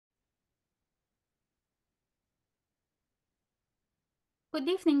Good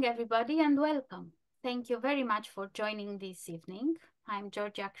evening, everybody, and welcome. Thank you very much for joining this evening. I'm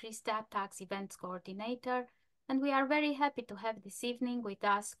Georgia Krista, Tax Events Coordinator, and we are very happy to have this evening with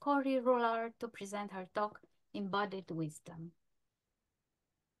us Cory Rouillard to present her talk, Embodied Wisdom.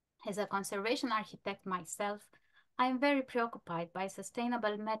 As a conservation architect myself, I am very preoccupied by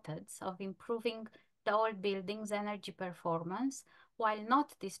sustainable methods of improving the old buildings' energy performance while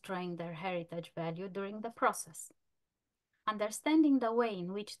not destroying their heritage value during the process. Understanding the way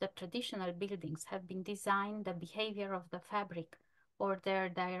in which the traditional buildings have been designed, the behavior of the fabric, or their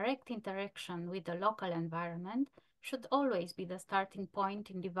direct interaction with the local environment should always be the starting point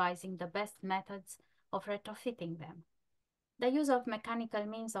in devising the best methods of retrofitting them. The use of mechanical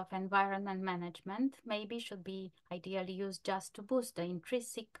means of environment management maybe should be ideally used just to boost the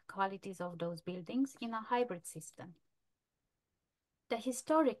intrinsic qualities of those buildings in a hybrid system. The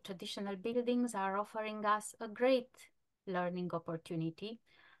historic traditional buildings are offering us a great learning opportunity,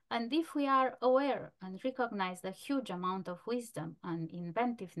 and if we are aware and recognize the huge amount of wisdom and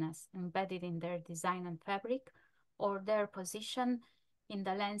inventiveness embedded in their design and fabric, or their position in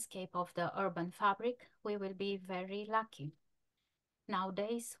the landscape of the urban fabric, we will be very lucky.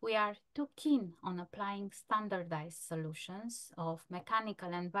 Nowadays, we are too keen on applying standardized solutions of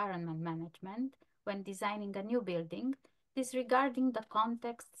mechanical environment management when designing a new building, disregarding the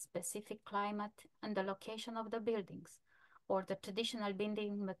context, specific climate, and the location of the buildings, or the traditional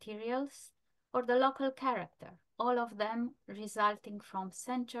building materials, or the local character, all of them resulting from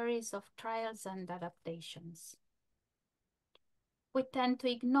centuries of trials and adaptations. We tend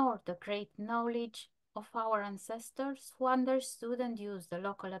to ignore the great knowledge of our ancestors who understood and used the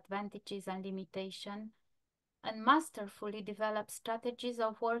local advantages and limitations and masterfully developed strategies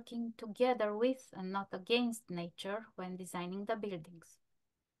of working together with and not against nature when designing the buildings.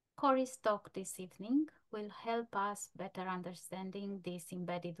 Cory's talk this evening will help us better understanding this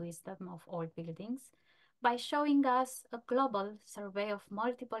embedded wisdom of old buildings by showing us a global survey of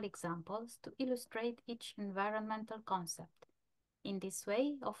multiple examples to illustrate each environmental concept. In this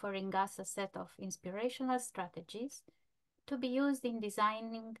way, offering us a set of inspirational strategies to be used in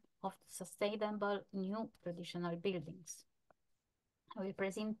designing of sustainable new traditional buildings. I will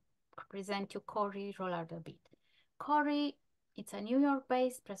present you Cory Rouillard a bit. Cory is a New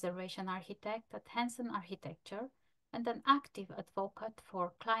York-based preservation architect at Henson Architecture and an active advocate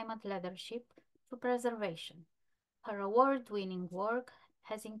for climate leadership through preservation. Her award-winning work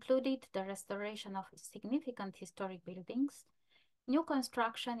has included the restoration of significant historic buildings, new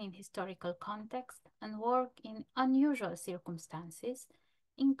construction in historical context, and work in unusual circumstances,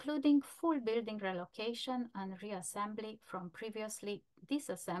 including full building relocation and reassembly from previously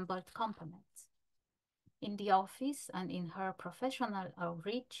disassembled components. In the office and in her professional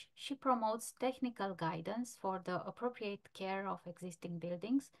outreach, she promotes technical guidance for the appropriate care of existing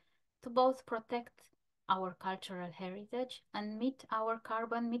buildings to both protect our cultural heritage and meet our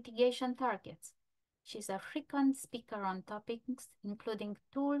carbon mitigation targets. She's a frequent speaker on topics including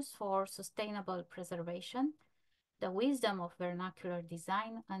tools for sustainable preservation, the wisdom of vernacular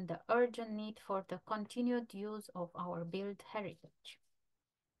design, and the urgent need for the continued use of our built heritage.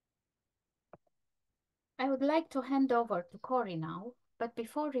 I would like to hand over to Cory now, but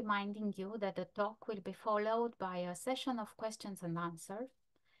before reminding you that the talk will be followed by a session of questions and answers,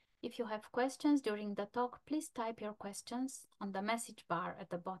 if you have questions during the talk, please type your questions on the message bar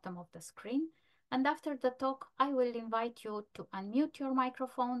at the bottom of the screen. And after the talk, I will invite you to unmute your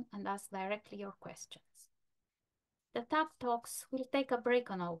microphone and ask directly your questions. The TAG Talks will take a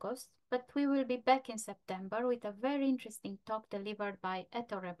break on August, but we will be back in September with a very interesting talk delivered by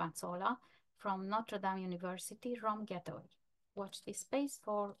Ettore Mazzola from Notre Dame University, Rome Gateway. Watch this space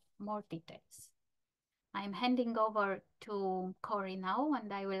for more details. I am handing over to Cory now,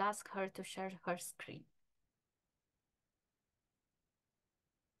 and I will ask her to share her screen.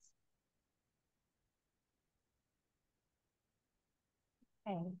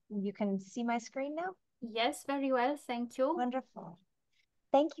 Okay, you can see my screen now? Yes, very well, thank you. Wonderful.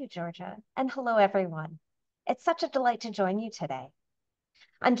 Thank you, Georgia, and hello, everyone. It's such a delight to join you today.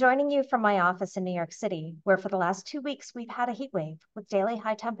 I'm joining you from my office in New York City, where for the last 2 weeks, we've had a heat wave with daily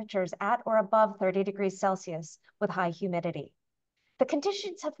high temperatures at or above 30 degrees Celsius with high humidity. The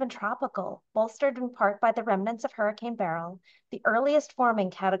conditions have been tropical, bolstered in part by the remnants of Hurricane Beryl, the earliest forming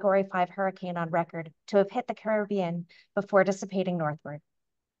Category 5 hurricane on record to have hit the Caribbean before dissipating northward.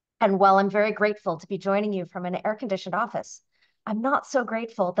 And while I'm very grateful to be joining you from an air-conditioned office, I'm not so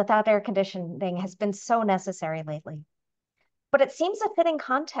grateful that that air conditioning has been so necessary lately. But it seems a fitting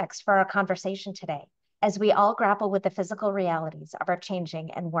context for our conversation today, as we all grapple with the physical realities of our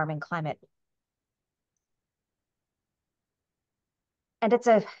changing and warming climate. And it's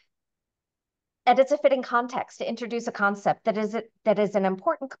a fitting context to introduce a concept that is an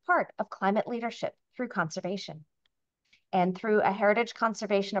important part of climate leadership through conservation and through a heritage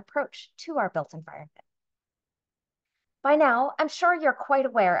conservation approach to our built environment. By now, I'm sure you're quite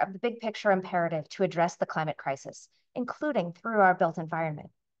aware of the big picture imperative to address the climate crisis, including through our built environment.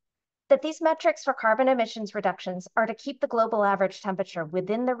 That these metrics for carbon emissions reductions are to keep the global average temperature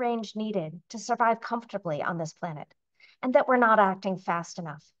within the range needed to survive comfortably on this planet, and that we're not acting fast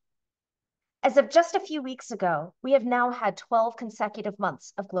enough. As of just a few weeks ago, we have now had 12 consecutive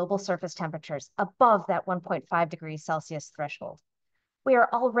months of global surface temperatures above that 1.5 degrees Celsius threshold. We are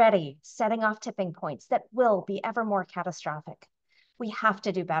already setting off tipping points that will be ever more catastrophic. We have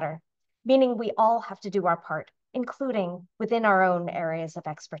to do better, meaning we all have to do our part, including within our own areas of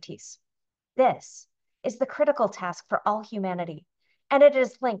expertise. This is the critical task for all humanity, and it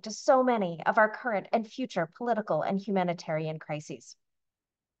is linked to so many of our current and future political and humanitarian crises.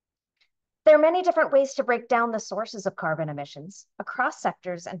 There are many different ways to break down the sources of carbon emissions across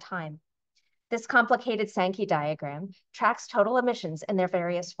sectors and time. This complicated Sankey diagram tracks total emissions in their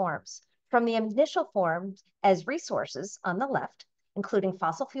various forms, from the initial forms as resources on the left, including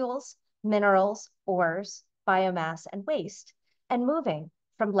fossil fuels, minerals, ores, biomass, and waste, and moving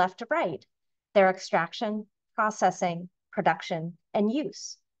from left to right, their extraction, processing, production, and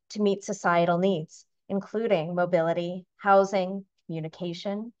use to meet societal needs, including mobility, housing,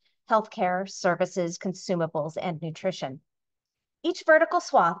 communication, healthcare, services, consumables, and nutrition. Each vertical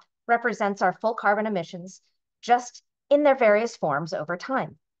swath represents our full carbon emissions just in their various forms over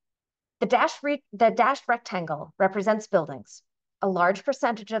time. The dashed rectangle represents buildings, a large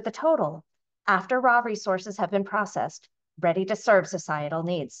percentage of the total after raw resources have been processed, ready to serve societal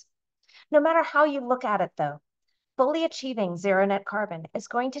needs. No matter how you look at it, though, fully achieving zero net carbon is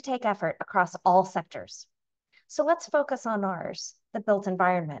going to take effort across all sectors. So let's focus on ours, the built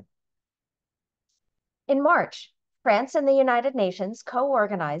environment. In March, France and the United Nations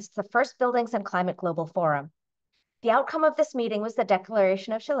co-organized the first Buildings and Climate Global Forum. The outcome of this meeting was the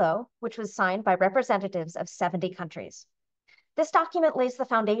Declaration of Chaillot, which was signed by representatives of 70 countries. This document lays the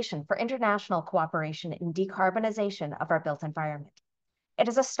foundation for international cooperation in decarbonization of our built environment. It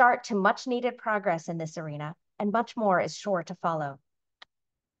is a start to much needed progress in this arena, and much more is sure to follow.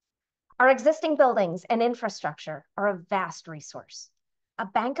 Our existing buildings and infrastructure are a vast resource, a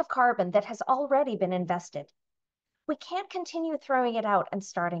bank of carbon that has already been invested. We can't continue throwing it out and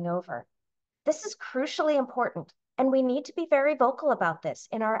starting over. This is crucially important, and we need to be very vocal about this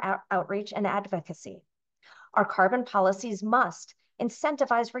in our outreach and advocacy. Our carbon policies must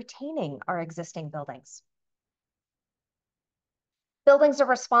incentivize retaining our existing buildings. Buildings are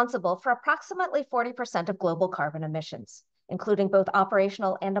responsible for approximately 40% of global carbon emissions, including both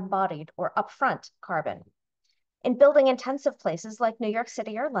operational and embodied or upfront carbon. In building-intensive places like New York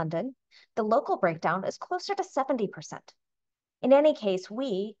City or London, the local breakdown is closer to 70%. In any case,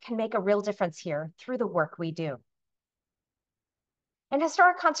 we can make a real difference here through the work we do. In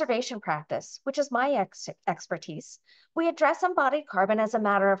historic conservation practice, which is my expertise, we address embodied carbon as a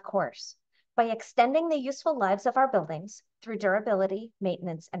matter of course by extending the useful lives of our buildings through durability,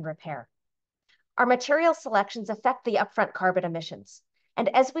 maintenance, and repair. Our material selections affect the upfront carbon emissions, and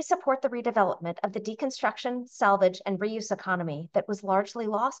as we support the redevelopment of the deconstruction, salvage, and reuse economy that was largely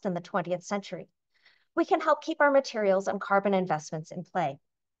lost in the 20th century, we can help keep our materials and carbon investments in play.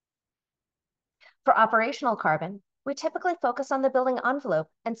 For operational carbon, we typically focus on the building envelope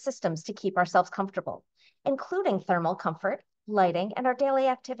and systems to keep ourselves comfortable, including thermal comfort, lighting, and our daily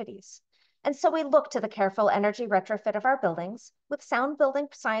activities. And so we look to the careful energy retrofit of our buildings with sound building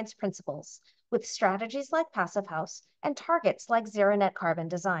science principles, with strategies like Passive House and targets like zero net carbon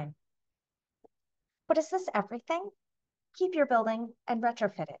design. But is this everything? Keep your building and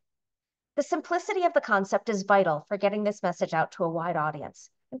retrofit it. The simplicity of the concept is vital for getting this message out to a wide audience,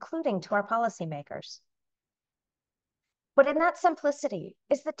 including to our policymakers. But in that simplicity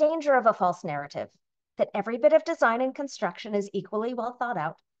is the danger of a false narrative that every bit of design and construction is equally well thought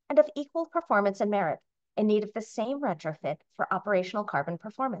out and of equal performance and merit, in need of the same retrofit for operational carbon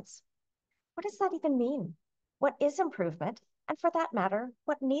performance. What does that even mean? What is improvement? And for that matter,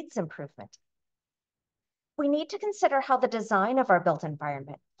 what needs improvement? We need to consider how the design of our built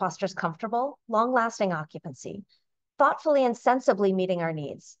environment fosters comfortable, long-lasting occupancy, thoughtfully and sensibly meeting our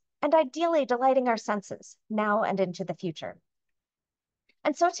needs, and ideally delighting our senses now and into the future.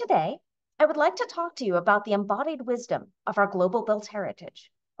 And so today, I would like to talk to you about the embodied wisdom of our global built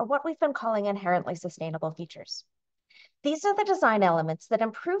heritage, or what we've been calling inherently sustainable features. These are the design elements that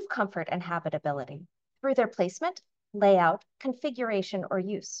improve comfort and habitability through their placement, layout, configuration, or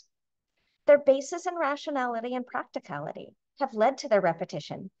use. Their basis in rationality and practicality have led to their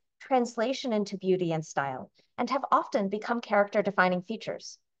repetition, translation into beauty and style, and have often become character-defining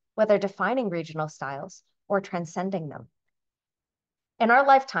features, whether defining regional styles or transcending them. In our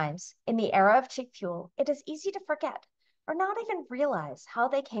lifetimes, in the era of cheap fuel, it is easy to forget or not even realize how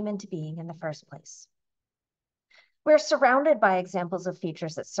they came into being in the first place. We're surrounded by examples of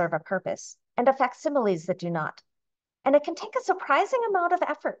features that serve a purpose and of facsimiles that do not. And it can take a surprising amount of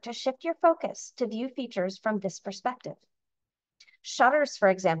effort to shift your focus to view features from this perspective. Shutters, for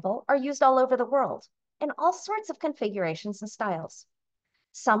example, are used all over the world in all sorts of configurations and styles.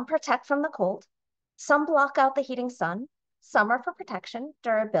 Some protect from the cold, some block out the heating sun, some are for protection,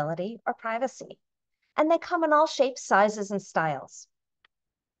 durability, or privacy. And they come in all shapes, sizes, and styles.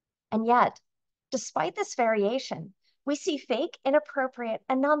 And yet, despite this variation, we see fake, inappropriate,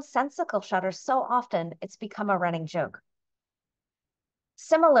 and nonsensical shutters so often it's become a running joke.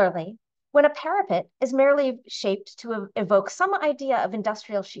 Similarly, when a parapet is merely shaped to evoke some idea of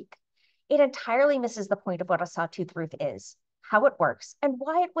industrial chic, it entirely misses the point of what a sawtooth roof is, how it works, and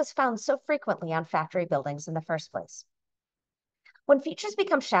why it was found so frequently on factory buildings in the first place. When features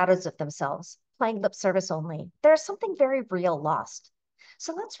become shadows of themselves, playing lip service only, there is something very real lost.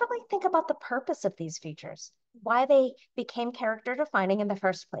 So let's really think about the purpose of these features, why they became character defining in the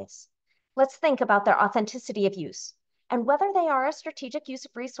first place. Let's think about their authenticity of use and whether they are a strategic use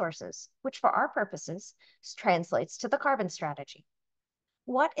of resources, which for our purposes translates to the carbon strategy.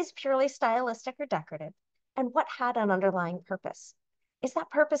 What is purely stylistic or decorative, and what had an underlying purpose? Is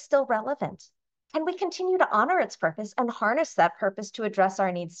that purpose still relevant? Can we continue to honor its purpose and harness that purpose to address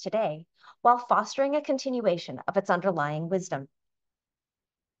our needs today, while fostering a continuation of its underlying wisdom?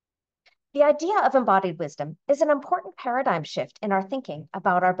 The idea of embodied wisdom is an important paradigm shift in our thinking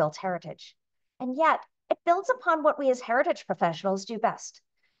about our built heritage. And yet, it builds upon what we as heritage professionals do best,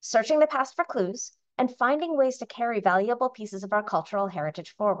 searching the past for clues and finding ways to carry valuable pieces of our cultural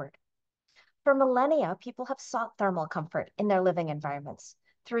heritage forward. For millennia, people have sought thermal comfort in their living environments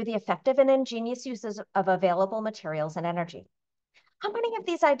through the effective and ingenious uses of available materials and energy. How many of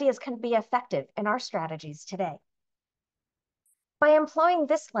these ideas can be effective in our strategies today? By employing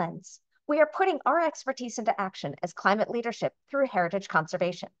this lens, we are putting our expertise into action as climate leadership through heritage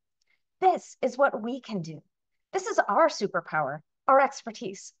conservation. This is what we can do. This is our superpower, our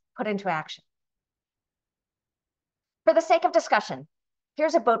expertise put into action. For the sake of discussion,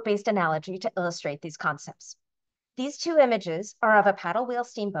 here's a boat-based analogy to illustrate these concepts. These two images are of a paddle wheel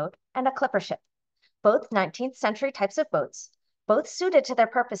steamboat and a clipper ship, both 19th century types of boats, both suited to their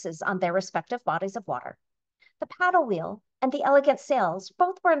purposes on their respective bodies of water. The paddle wheel and the elegant sails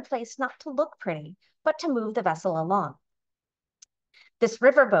both were in place not to look pretty, but to move the vessel along. This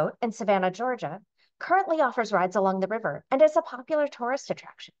riverboat in Savannah, Georgia, currently offers rides along the river and is a popular tourist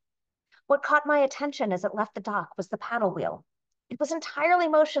attraction. What caught my attention as it left the dock was the paddle wheel. It was entirely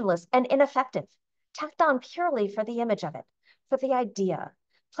motionless and ineffective, tacked on purely for the image of it, for the idea,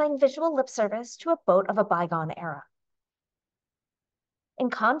 playing visual lip service to a boat of a bygone era. In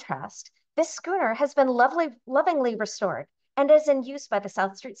contrast, this schooner has been lovingly restored and is in use by the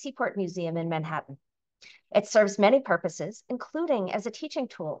South Street Seaport Museum in Manhattan. It serves many purposes, including as a teaching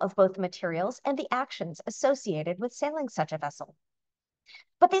tool of both the materials and the actions associated with sailing such a vessel.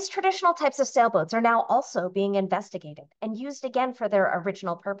 But these traditional types of sailboats are now also being investigated and used again for their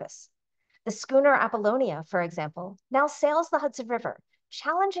original purpose. The schooner Apollonia, for example, now sails the Hudson River,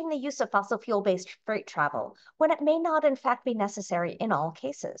 challenging the use of fossil fuel-based freight travel when it may not in fact be necessary in all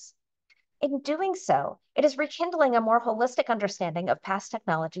cases. In doing so, it is rekindling a more holistic understanding of past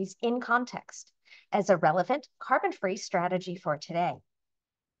technologies in context as a relevant, carbon-free strategy for today.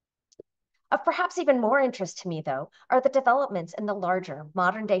 Of perhaps even more interest to me, though, are the developments in the larger,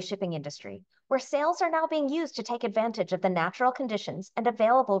 modern-day shipping industry, where sails are now being used to take advantage of the natural conditions and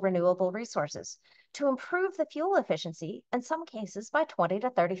available renewable resources to improve the fuel efficiency, in some cases by 20 to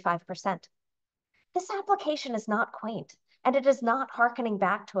 35%. This application is not quaint, and it is not hearkening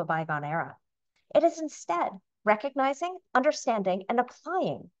back to a bygone era. It is instead recognizing, understanding, and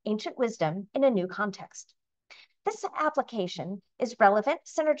applying ancient wisdom in a new context. This application is relevant,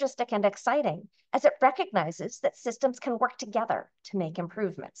 synergistic, and exciting as it recognizes that systems can work together to make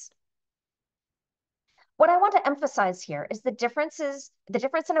improvements. What I want to emphasize here is the difference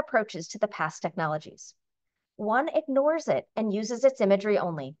in approaches to the past technologies. One ignores it and uses its imagery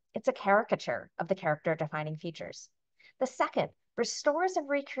only. It's a caricature of the character-defining features. The second restores and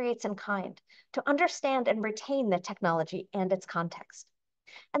recreates in kind to understand and retain the technology and its context.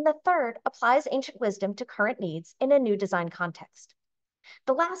 And the third applies ancient wisdom to current needs in a new design context.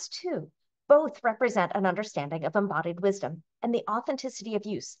 The last two both represent an understanding of embodied wisdom and the authenticity of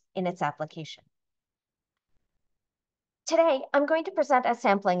use in its application. Today, I'm going to present a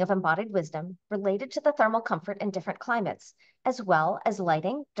sampling of embodied wisdom related to the thermal comfort in different climates, as well as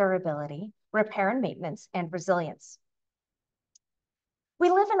lighting, durability, repair and maintenance, and resilience. We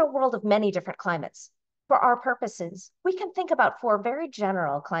live in a world of many different climates. For our purposes, we can think about 4 very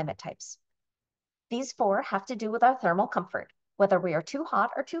general climate types. These 4 have to do with our thermal comfort, whether we are too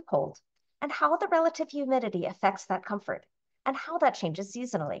hot or too cold, and how the relative humidity affects that comfort, and how that changes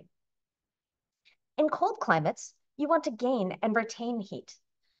seasonally. In cold climates, you want to gain and retain heat,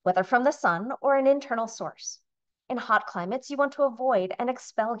 whether from the sun or an internal source. In hot climates, you want to avoid and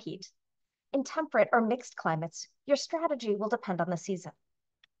expel heat. In temperate or mixed climates, your strategy will depend on the season.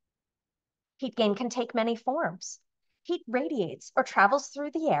 Heat gain can take many forms. Heat radiates or travels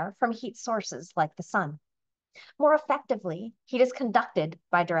through the air from heat sources like the sun. More effectively, heat is conducted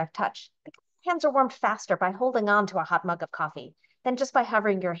by direct touch. Hands are warmed faster by holding on to a hot mug of coffee than just by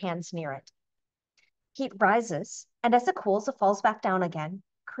hovering your hands near it. Heat rises, and as it cools, it falls back down again,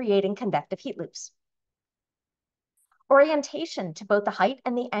 creating convective heat loops. Orientation to both the height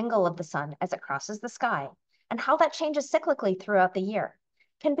and the angle of the sun as it crosses the sky, and how that changes cyclically throughout the year,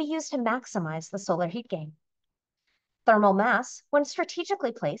 can be used to maximize the solar heat gain. Thermal mass, when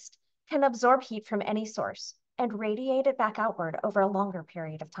strategically placed, can absorb heat from any source and radiate it back outward over a longer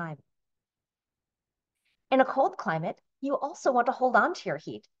period of time. In a cold climate, you also want to hold on to your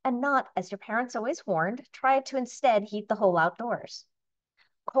heat and not, as your parents always warned, try to instead heat the whole outdoors.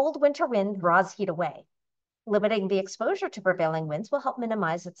 Cold winter wind draws heat away. Limiting the exposure to prevailing winds will help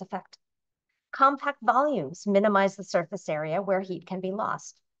minimize its effect. Compact volumes minimize the surface area where heat can be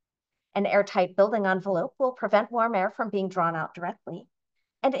lost. An airtight building envelope will prevent warm air from being drawn out directly,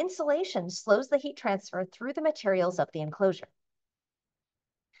 and insulation slows the heat transfer through the materials of the enclosure.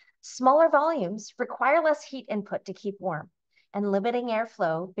 Smaller volumes require less heat input to keep warm, and limiting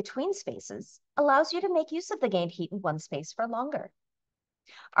airflow between spaces allows you to make use of the gained heat in one space for longer.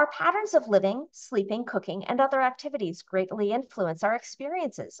 Our patterns of living, sleeping, cooking, and other activities greatly influence our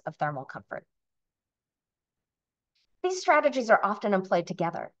experiences of thermal comfort. These strategies are often employed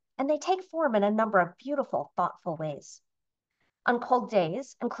together, and they take form in a number of beautiful, thoughtful ways. On cold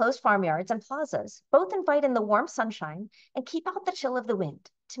days, enclosed farmyards and plazas both invite in the warm sunshine and keep out the chill of the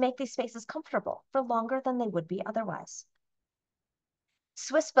wind to make these spaces comfortable for longer than they would be otherwise.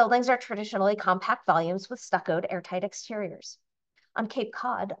 Swiss buildings are traditionally compact volumes with stuccoed airtight exteriors. On Cape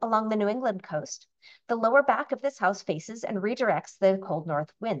Cod, along the New England coast, the lower back of this house faces and redirects the cold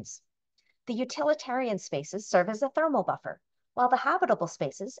north winds. The utilitarian spaces serve as a thermal buffer, while the habitable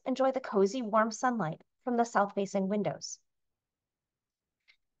spaces enjoy the cozy, warm sunlight from the south-facing windows.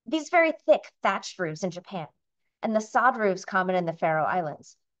 These very thick thatched roofs in Japan and the sod roofs common in the Faroe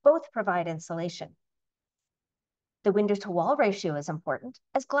Islands both provide insulation. The window-to-wall ratio is important,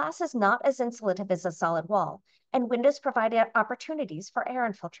 as glass is not as insulative as a solid wall, and windows provide opportunities for air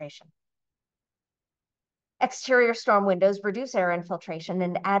infiltration. Exterior storm windows reduce air infiltration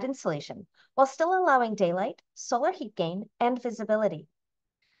and add insulation, while still allowing daylight, solar heat gain, and visibility.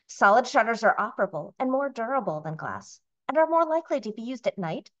 Solid shutters are operable and more durable than glass, and are more likely to be used at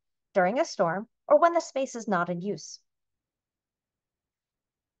night, during a storm, or when the space is not in use.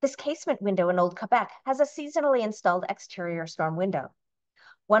 This casement window in Old Quebec has a seasonally installed exterior storm window.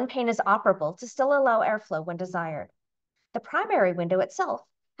 One pane is operable to still allow airflow when desired. The primary window itself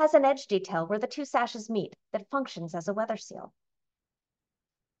has an edge detail where the 2 sashes meet that functions as a weather seal.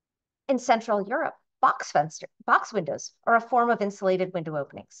 In Central Europe, box windows are a form of insulated window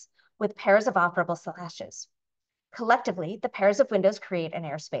openings with pairs of operable sashes. Collectively, the pairs of windows create an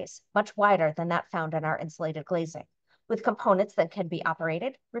airspace much wider than that found in our insulated glazing, with components that can be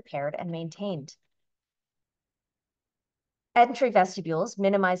operated, repaired, and maintained. Entry vestibules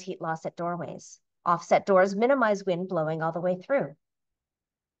minimize heat loss at doorways. Offset doors minimize wind blowing all the way through.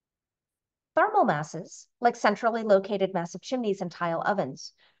 Thermal masses, like centrally located massive chimneys and tile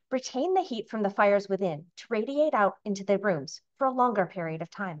ovens, retain the heat from the fires within to radiate out into the rooms for a longer period of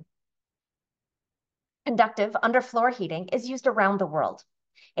time. Conductive underfloor heating is used around the world.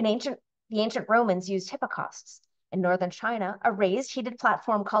 The ancient Romans used hypocausts. In northern China, a raised heated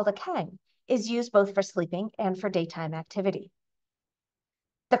platform called a kang is used both for sleeping and for daytime activity.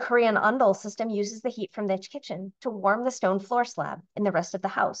 The Korean ondol system uses the heat from the kitchen to warm the stone floor slab in the rest of the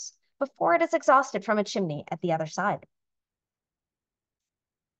house before it is exhausted from a chimney at the other side.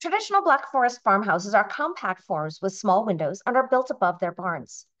 Traditional Black Forest farmhouses are compact forms with small windows and are built above their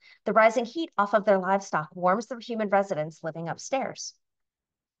barns. The rising heat off of their livestock warms the human residents living upstairs.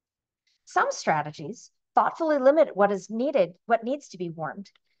 Some strategies thoughtfully limit what needs to be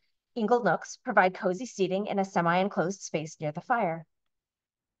warmed. Ingle nooks provide cozy seating in a semi-enclosed space near the fire.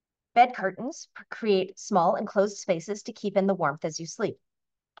 Bed curtains create small enclosed spaces to keep in the warmth as you sleep.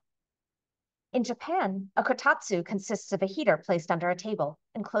 In Japan, a kotatsu consists of a heater placed under a table,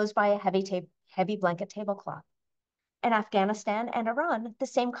 enclosed by a heavy blanket tablecloth. In Afghanistan and Iran, the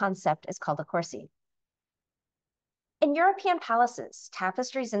same concept is called a kursi. In European palaces,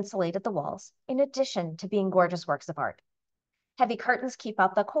 tapestries insulated the walls, in addition to being gorgeous works of art. Heavy curtains keep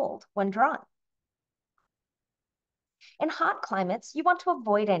out the cold when drawn. In hot climates, you want to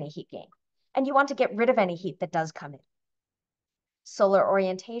avoid any heat gain, and you want to get rid of any heat that does come in. Solar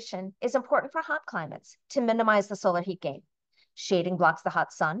orientation is important for hot climates to minimize the solar heat gain. Shading blocks the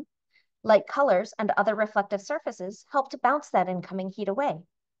hot sun. Light colors and other reflective surfaces help to bounce that incoming heat away.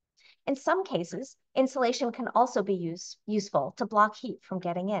 In some cases, insulation can also be useful to block heat from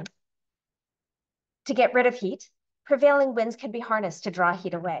getting in. To get rid of heat, prevailing winds can be harnessed to draw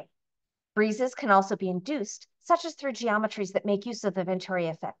heat away. Breezes can also be induced, such as through geometries that make use of the Venturi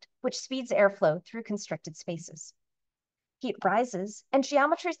effect, which speeds airflow through constricted spaces. Heat rises, and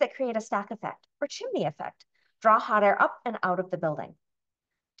geometries that create a stack effect or chimney effect draw hot air up and out of the building.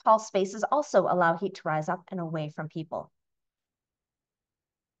 Tall spaces also allow heat to rise up and away from people.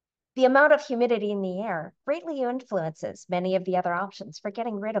 The amount of humidity in the air greatly influences many of the other options for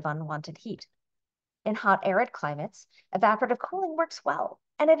getting rid of unwanted heat. In hot, arid climates, evaporative cooling works well,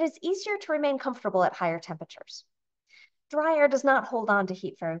 and it is easier to remain comfortable at higher temperatures. Dry air does not hold on to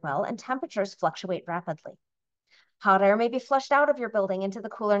heat very well, and temperatures fluctuate rapidly. Hot air may be flushed out of your building into the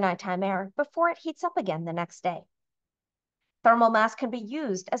cooler nighttime air before it heats up again the next day. Thermal mass can be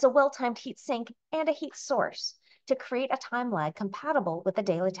used as a well-timed heat sink and a heat source to create a time lag compatible with the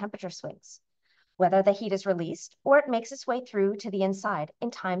daily temperature swings, whether the heat is released or it makes its way through to the inside in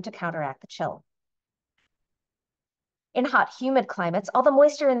time to counteract the chill. In hot, humid climates, all the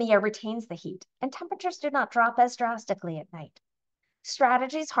moisture in the air retains the heat, and temperatures do not drop as drastically at night.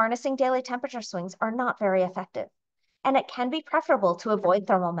 Strategies harnessing daily temperature swings are not very effective, and it can be preferable to avoid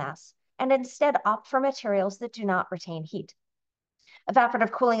thermal mass and instead opt for materials that do not retain heat.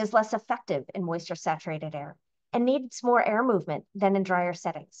 Evaporative cooling is less effective in moisture-saturated air and needs more air movement than in drier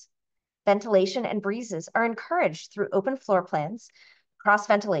settings. Ventilation and breezes are encouraged through open floor plans, cross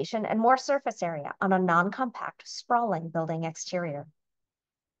ventilation, and more surface area on a non-compact, sprawling building exterior.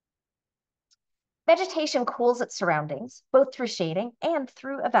 Vegetation cools its surroundings, both through shading and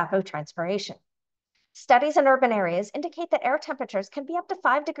through evapotranspiration. Studies in urban areas indicate that air temperatures can be up to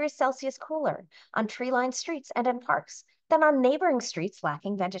 5 degrees Celsius cooler on tree-lined streets and in parks than on neighboring streets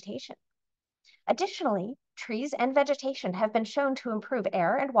lacking vegetation. Additionally, trees and vegetation have been shown to improve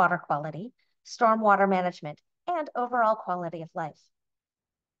air and water quality, stormwater management, and overall quality of life.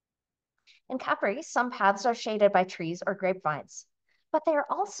 In Capri, some paths are shaded by trees or grapevines, but they are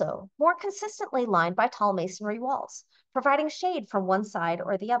also more consistently lined by tall masonry walls, providing shade from one side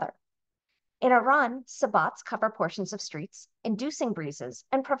or the other. In Iran, sabbats cover portions of streets, inducing breezes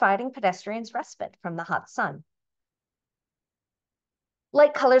and providing pedestrians respite from the hot sun.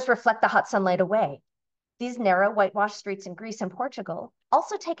 Light colors reflect the hot sunlight away. These narrow, whitewashed streets in Greece and Portugal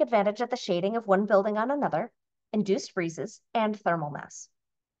also take advantage of the shading of one building on another, induced breezes, and thermal mass.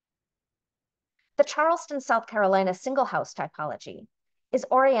 The Charleston, South Carolina single house typology is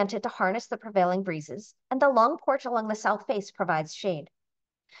oriented to harness the prevailing breezes, and the long porch along the south face provides shade.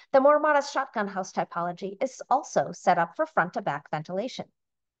 The more modest shotgun house typology is also set up for front to back ventilation.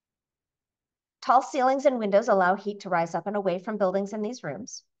 Tall ceilings and windows allow heat to rise up and away from buildings in these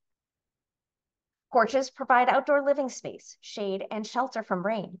rooms. Porches provide outdoor living space, shade, and shelter from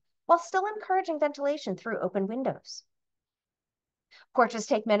rain, while still encouraging ventilation through open windows. Porches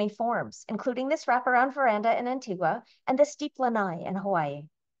take many forms, including this wraparound veranda in Antigua and this deep lanai in Hawaii.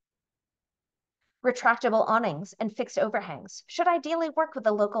 Retractable awnings and fixed overhangs should ideally work with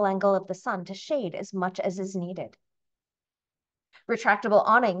the local angle of the sun to shade as much as is needed. Retractable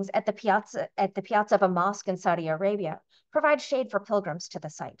awnings at the piazza of a mosque in Saudi Arabia provide shade for pilgrims to the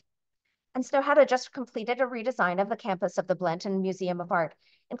site. And Snow Hada just completed a redesign of the campus of the Blanton Museum of Art,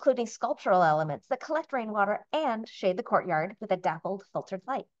 including sculptural elements that collect rainwater and shade the courtyard with a dappled filtered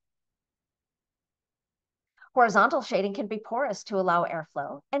light. Horizontal shading can be porous to allow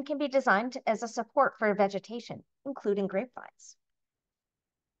airflow and can be designed as a support for vegetation, including grapevines.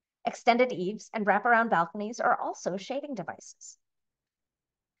 Extended eaves and wraparound balconies are also shading devices.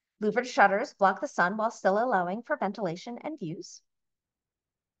 Louvered shutters block the sun while still allowing for ventilation and views.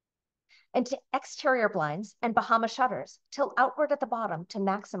 And exterior blinds and Bahama shutters tilt outward at the bottom to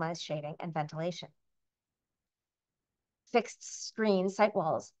maximize shading and ventilation. Fixed screen sight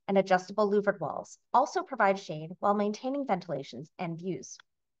walls and adjustable louvered walls also provide shade while maintaining ventilations and views.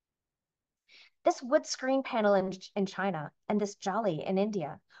 This wood screen panel in China and this jolly in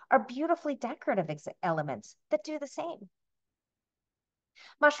India are beautifully decorative elements that do the same.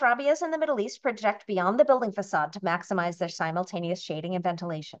 Mashrabias in the Middle East project beyond the building facade to maximize their simultaneous shading and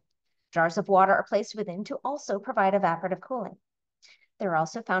ventilation. Jars of water are placed within to also provide evaporative cooling. They're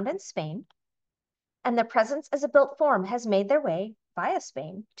also found in Spain, and their presence as a built form has made their way via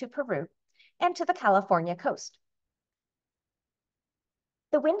Spain to Peru and to the California coast.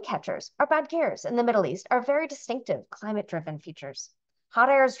 The wind catchers, or badgers in the Middle East, are very distinctive climate-driven features. Hot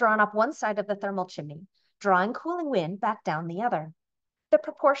air is drawn up one side of the thermal chimney, drawing cooling wind back down the other. The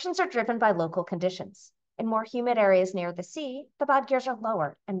proportions are driven by local conditions. In more humid areas near the sea, the badgers are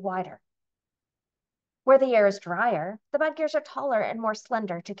lower and wider. Where the air is drier, the badgers are taller and more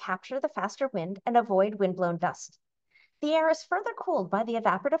slender to capture the faster wind and avoid windblown dust. The air is further cooled by the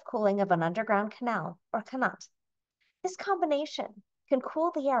evaporative cooling of an underground canal or kanat. This combination can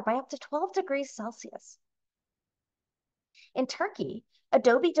cool the air by up to 12 degrees Celsius. In Turkey,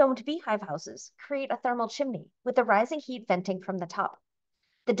 adobe domed beehive houses create a thermal chimney with the rising heat venting from the top.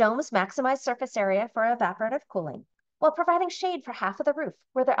 The domes maximize surface area for evaporative cooling while providing shade for half of the roof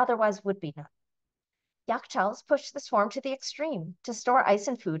where there otherwise would be none. Yakchals push this form to the extreme to store ice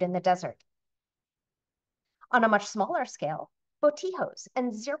and food in the desert. On a much smaller scale, botijos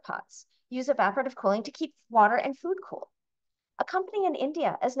and zirpots use evaporative cooling to keep water and food cool. A company in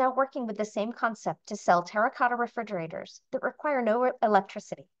India is now working with the same concept to sell terracotta refrigerators that require no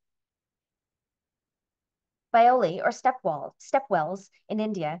electricity. Baoli or step wells in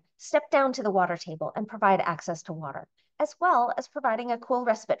India step down to the water table and provide access to water, as well as providing a cool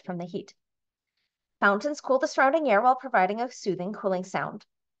respite from the heat. Fountains cool the surrounding air while providing a soothing cooling sound.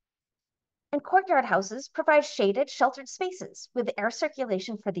 And courtyard houses provide shaded, sheltered spaces with air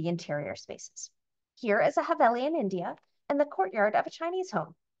circulation for the interior spaces. Here is a Haveli in India and the courtyard of a Chinese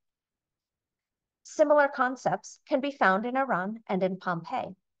home. Similar concepts can be found in Iran and in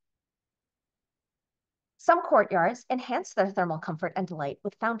Pompeii. Some courtyards enhance their thermal comfort and delight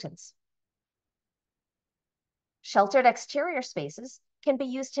with fountains. Sheltered exterior spaces can be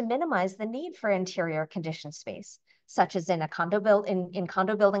used to minimize the need for interior conditioned space, such as in condo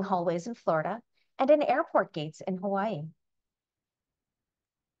building hallways in Florida and in airport gates in Hawaii.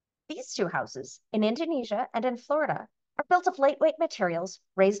 These two houses, in Indonesia and in Florida, are built of lightweight materials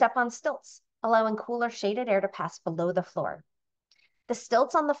raised up on stilts, allowing cooler shaded air to pass below the floor. The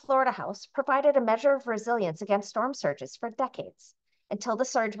stilts on the Florida house provided a measure of resilience against storm surges for decades, until the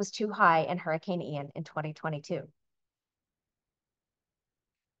surge was too high in Hurricane Ian in 2022.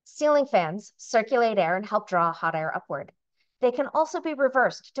 Ceiling fans circulate air and help draw hot air upward. They can also be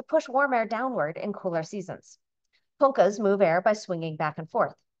reversed to push warm air downward in cooler seasons. Polkas move air by swinging back and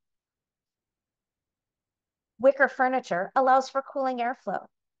forth. Wicker furniture allows for cooling airflow,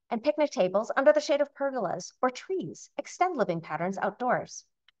 and picnic tables under the shade of pergolas or trees extend living patterns outdoors.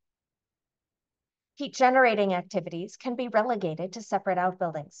 Heat generating activities can be relegated to separate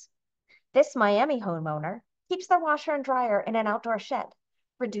outbuildings. This Miami homeowner keeps their washer and dryer in an outdoor shed,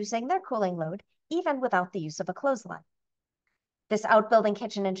 reducing their cooling load even without the use of a clothesline. This outbuilding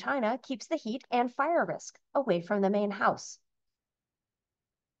kitchen in China keeps the heat and fire risk away from the main house.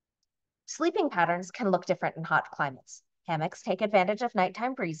 Sleeping patterns can look different in hot climates. Hammocks take advantage of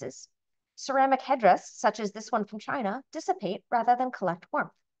nighttime breezes. Ceramic headrests, such as this one from China, dissipate rather than collect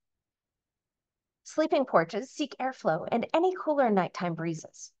warmth. Sleeping porches seek airflow and any cooler nighttime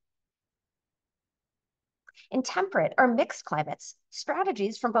breezes. In temperate or mixed climates,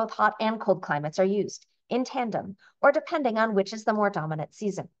 strategies from both hot and cold climates are used, in tandem, or depending on which is the more dominant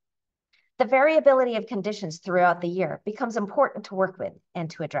season. The variability of conditions throughout the year becomes important to work with and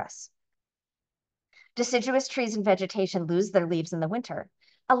to address. Deciduous trees and vegetation lose their leaves in the winter,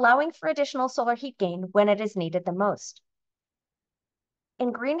 allowing for additional solar heat gain when it is needed the most.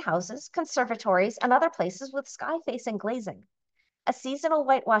 In greenhouses, conservatories, and other places with sky-facing glazing, a seasonal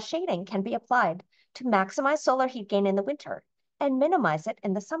whitewash shading can be applied to maximize solar heat gain in the winter and minimize it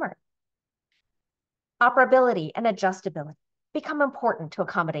in the summer. Operability and adjustability become important to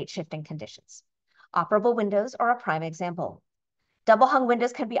accommodate shifting conditions. Operable windows are a prime example. Double-hung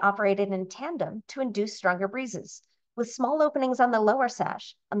windows can be operated in tandem to induce stronger breezes, with small openings on the lower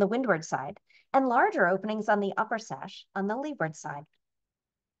sash on the windward side and larger openings on the upper sash on the leeward side.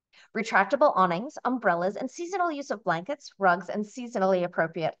 Retractable awnings, umbrellas, and seasonal use of blankets, rugs, and seasonally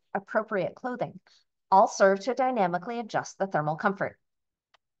appropriate clothing all serve to dynamically adjust the thermal comfort.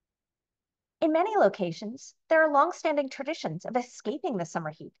 In many locations, there are long-standing traditions of escaping the summer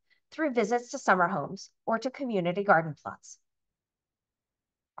heat through visits to summer homes or to community garden plots.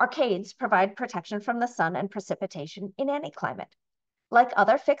 Arcades provide protection from the sun and precipitation in any climate. Like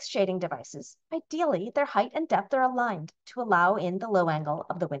other fixed shading devices, ideally their height and depth are aligned to allow in the low angle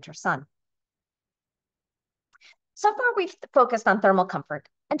of the winter sun. So far, we've focused on thermal comfort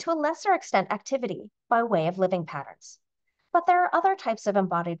and to a lesser extent activity by way of living patterns. But there are other types of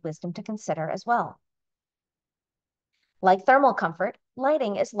embodied wisdom to consider as well. Like thermal comfort,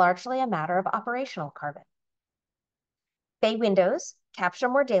 lighting is largely a matter of operational carbon. Bay windows capture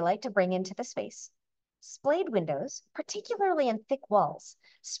more daylight to bring into the space. Splayed windows, particularly in thick walls,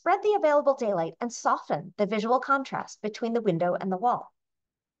 spread the available daylight and soften the visual contrast between the window and the wall.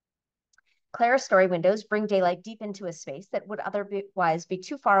 Clerestory windows bring daylight deep into a space that would otherwise be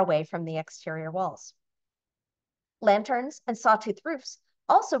too far away from the exterior walls. Lanterns and sawtooth roofs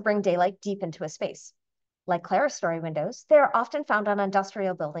also bring daylight deep into a space. Like clerestory windows, they are often found on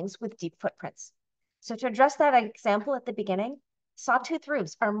industrial buildings with deep footprints. So to address that example at the beginning, sawtooth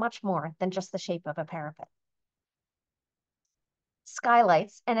roofs are much more than just the shape of a parapet.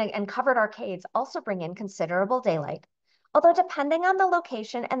 Skylights and covered arcades also bring in considerable daylight, although depending on the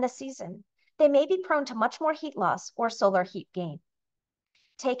location and the season, they may be prone to much more heat loss or solar heat gain.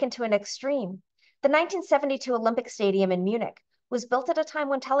 Taken to an extreme, the 1972 Olympic Stadium in Munich was built at a time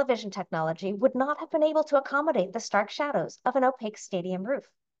when television technology would not have been able to accommodate the stark shadows of an opaque stadium roof.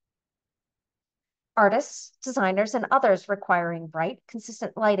 Artists, designers, and others requiring bright,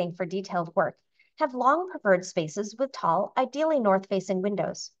 consistent lighting for detailed work have long preferred spaces with tall, ideally north-facing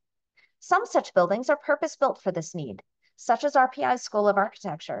windows. Some such buildings are purpose-built for this need, such as RPI's School of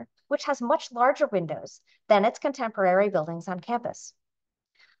Architecture, which has much larger windows than its contemporary buildings on campus.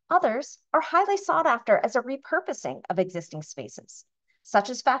 Others are highly sought after as a repurposing of existing spaces, such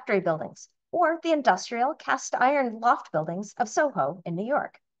as factory buildings or the industrial cast iron loft buildings of Soho in New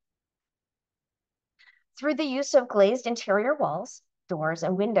York. Through the use of glazed interior walls, doors,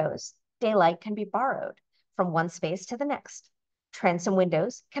 and windows, daylight can be borrowed from one space to the next. Transom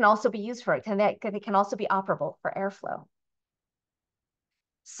windows can also be used for it, and they can also be operable for airflow.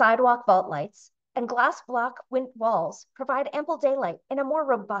 Sidewalk vault lights and glass block walls provide ample daylight in a more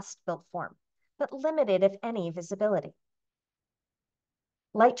robust built form, but limited, if any, visibility.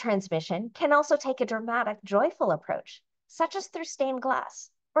 Light transmission can also take a dramatic, joyful approach, such as through stained glass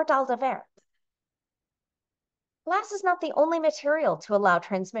or dalle de verre. Glass is not the only material to allow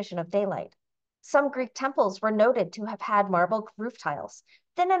transmission of daylight. Some Greek temples were noted to have had marble roof tiles,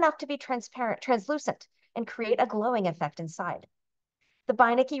 thin enough to be translucent, and create a glowing effect inside. The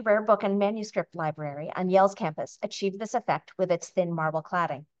Beinecke Rare Book and Manuscript Library on Yale's campus achieved this effect with its thin marble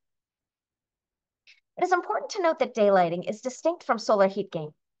cladding. It is important to note that daylighting is distinct from solar heat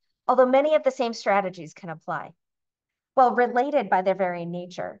gain, although many of the same strategies can apply. While related by their very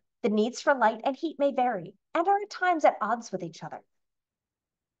nature, the needs for light and heat may vary and are at times at odds with each other.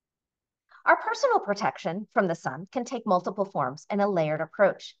 Our personal protection from the sun can take multiple forms in a layered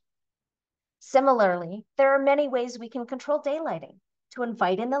approach. Similarly, there are many ways we can control daylighting to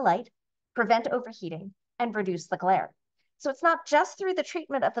invite in the light, prevent overheating, and reduce the glare. So it's not just through the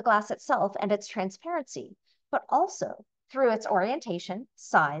treatment of the glass itself and its transparency, but also through its orientation,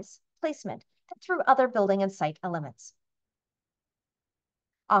 size, placement, and through other building and site elements.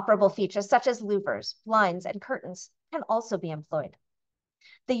 Operable features such as louvers, blinds, and curtains can also be employed.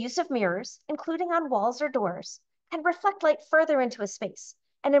 The use of mirrors, including on walls or doors, can reflect light further into a space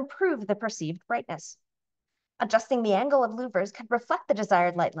and improve the perceived brightness. Adjusting the angle of louvers can reflect the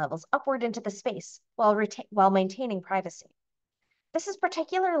desired light levels upward into the space while maintaining privacy. This is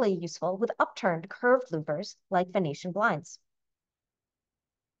particularly useful with upturned curved louvers like Venetian blinds.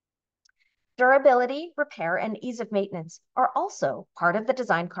 Durability, repair, and ease of maintenance are also part of the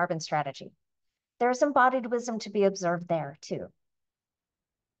design carbon strategy. There is embodied wisdom to be observed there too.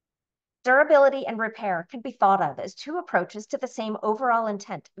 Durability and repair can be thought of as two approaches to the same overall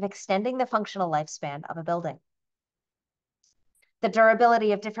intent of extending the functional lifespan of a building. The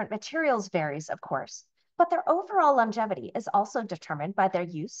durability of different materials varies, of course, but their overall longevity is also determined by their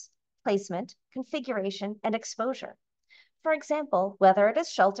use, placement, configuration, and exposure. For example, whether it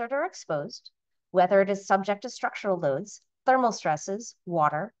is sheltered or exposed, whether it is subject to structural loads, thermal stresses,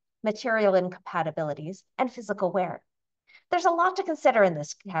 water, material incompatibilities, and physical wear. There's a lot to consider in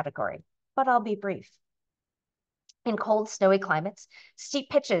this category, but I'll be brief. In cold, snowy climates, steep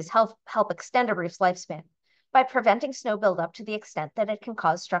pitches help extend a roof's lifespan by preventing snow buildup to the extent that it can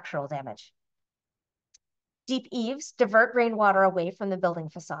cause structural damage. Deep eaves divert rainwater away from the building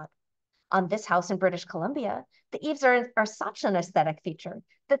facade. On this house in British Columbia, the eaves are such an aesthetic feature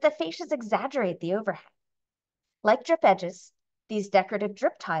that the fascias exaggerate the overhang. Like drip edges, these decorative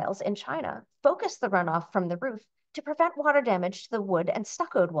drip tiles in China focus the runoff from the roof to prevent water damage to the wood and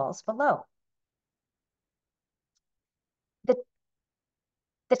stuccoed walls below.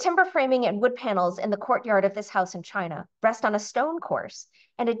 The timber framing and wood panels in the courtyard of this house in China rest on a stone course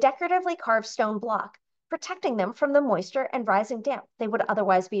and a decoratively carved stone block, protecting them from the moisture and rising damp they would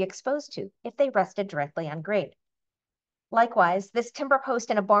otherwise be exposed to if they rested directly on grade. Likewise, this timber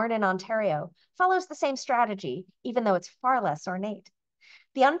post in a barn in Ontario follows the same strategy, even though it's far less ornate.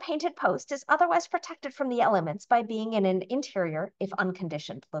 The unpainted post is otherwise protected from the elements by being in an interior, if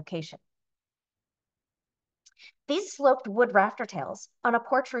unconditioned, location. These sloped wood rafter tails on a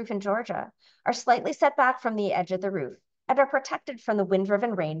porch roof in Georgia are slightly set back from the edge of the roof and are protected from the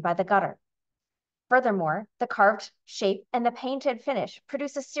wind-driven rain by the gutter. Furthermore, the carved shape and the painted finish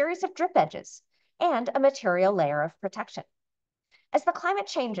produce a series of drip edges and a material layer of protection. As the climate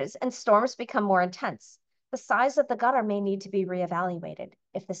changes and storms become more intense, the size of the gutter may need to be reevaluated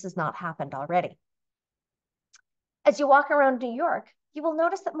if this has not happened already. As you walk around New York, you will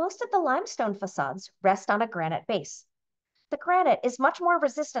notice that most of the limestone facades rest on a granite base. The granite is much more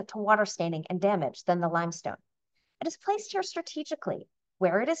resistant to water staining and damage than the limestone. It is placed here strategically,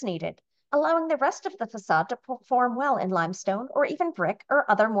 where it is needed, allowing the rest of the facade to perform well in limestone or even brick or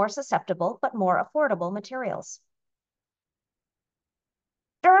other more susceptible but more affordable materials.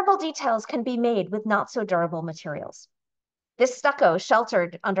 Durable details can be made with not so durable materials. This stucco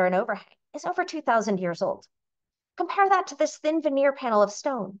sheltered under an overhang is over 2,000 years old. Compare that to this thin veneer panel of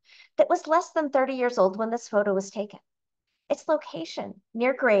stone that was less than 30 years old when this photo was taken. Its location,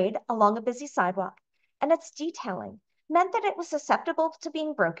 near grade along a busy sidewalk, and its detailing meant that it was susceptible to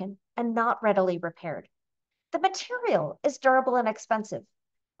being broken and not readily repaired. The material is durable and expensive,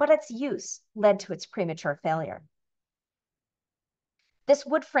 but its use led to its premature failure. This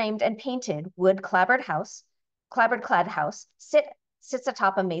wood-framed and painted wood clapboard clad house sits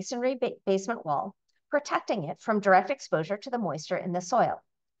atop a masonry basement wall, protecting it from direct exposure to the moisture in the soil.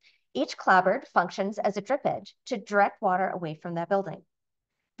 Each clapboard functions as a drip edge to direct water away from the building.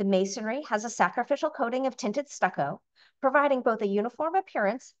 The masonry has a sacrificial coating of tinted stucco, providing both a uniform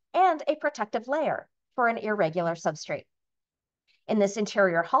appearance and a protective layer for an irregular substrate. In this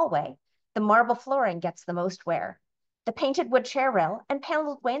interior hallway, the marble flooring gets the most wear. The painted wood chair rail and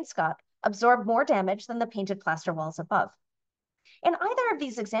paneled wainscot absorb more damage than the painted plaster walls above. In either of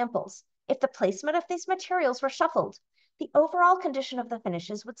these examples, if the placement of these materials were shuffled, the overall condition of the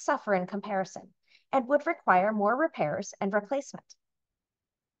finishes would suffer in comparison and would require more repairs and replacement.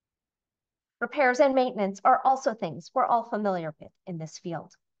 Repairs and maintenance are also things we're all familiar with in this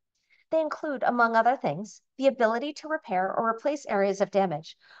field. They include, among other things, the ability to repair or replace areas of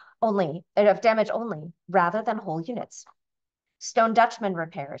damage only, rather than whole units. Stone Dutchman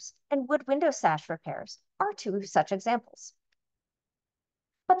repairs and wood window sash repairs are two such examples.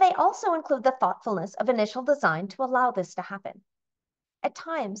 But they also include the thoughtfulness of initial design to allow this to happen. At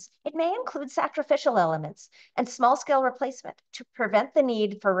times, it may include sacrificial elements and small-scale replacement to prevent the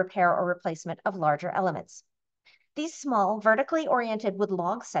need for repair or replacement of larger elements. These small, vertically oriented wood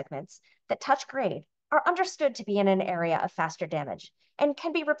log segments that touch grade are understood to be in an area of faster damage and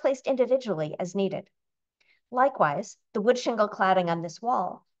can be replaced individually as needed. Likewise, the wood shingle cladding on this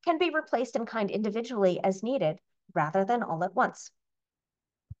wall can be replaced in kind individually as needed rather than all at once.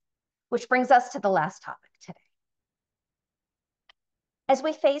 Which brings us to the last topic today. As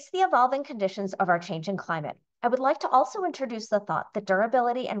we face the evolving conditions of our changing climate, I would like to also introduce the thought that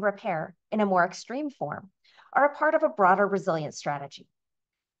durability and repair in a more extreme form are a part of a broader resilience strategy.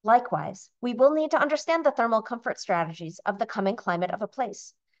 Likewise, we will need to understand the thermal comfort strategies of the coming climate of a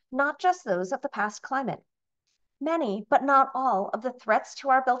place, not just those of the past climate. Many, but not all, of the threats to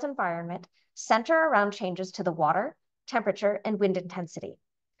our built environment center around changes to the water, temperature, and wind intensity.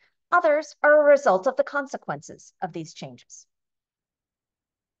 Others are a result of the consequences of these changes.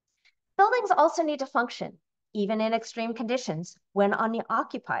 Buildings also need to function, even in extreme conditions, when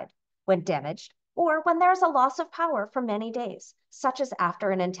unoccupied, when damaged, or when there is a loss of power for many days, such as after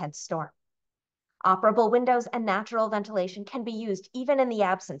an intense storm. Operable windows and natural ventilation can be used even in the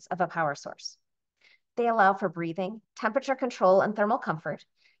absence of a power source. They allow for breathing, temperature control and thermal comfort,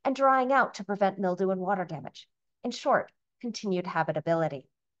 and drying out to prevent mildew and water damage. In short, continued habitability.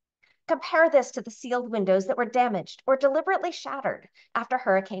 Compare this to the sealed windows that were damaged or deliberately shattered after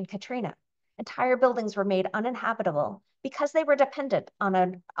Hurricane Katrina. Entire buildings were made uninhabitable because they were dependent on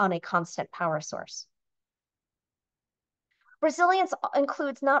a constant power source. Resilience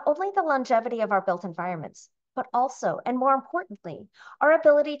includes not only the longevity of our built environments, but also, and more importantly, our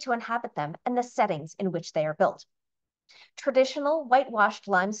ability to inhabit them and the settings in which they are built. Traditional whitewashed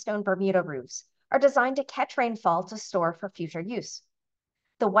limestone Bermuda roofs are designed to catch rainfall to store for future use.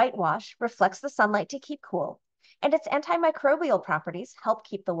 The whitewash reflects the sunlight to keep cool, and its antimicrobial properties help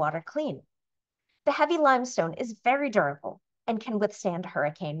keep the water clean. The heavy limestone is very durable and can withstand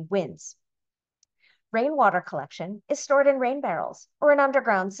hurricane winds. Rainwater collection is stored in rain barrels or in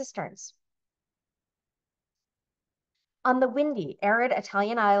underground cisterns. On the windy, arid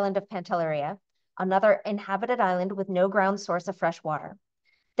Italian island of Pantelleria, another inhabited island with no ground source of fresh water,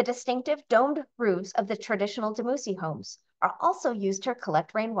 the distinctive domed roofs of the traditional Demusi homes are also used to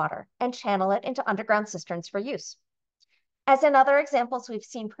collect rainwater and channel it into underground cisterns for use. As in other examples we've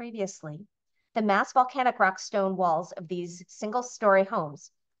seen previously, the mass volcanic rock stone walls of these single-story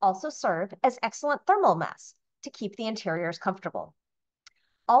homes also serve as excellent thermal mass to keep the interiors comfortable.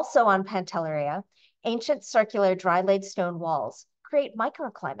 Also on Pantelleria, ancient circular dry-laid stone walls create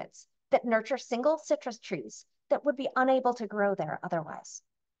microclimates that nurture single citrus trees that would be unable to grow there otherwise.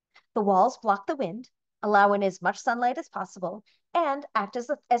 The walls block the wind, allow in as much sunlight as possible, and act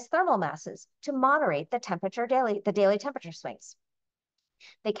as thermal masses to moderate the daily temperature swings.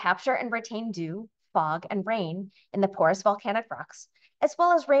 They capture and retain dew, fog, and rain in the porous volcanic rocks, as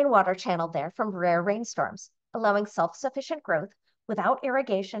well as rainwater channeled there from rare rainstorms, allowing self-sufficient growth without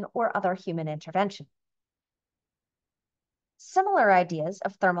irrigation or other human intervention. Similar ideas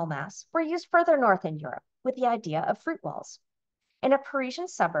of thermal mass were used further north in Europe with the idea of fruit walls. In a Parisian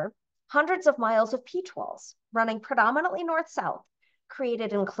suburb, hundreds of miles of peach walls, running predominantly north-south,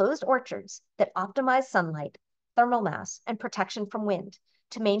 created enclosed orchards that optimize sunlight, thermal mass, and protection from wind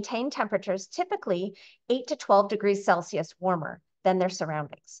to maintain temperatures typically 8 to 12 degrees Celsius warmer than their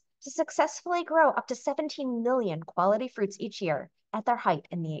surroundings, to successfully grow up to 17 million quality fruits each year at their height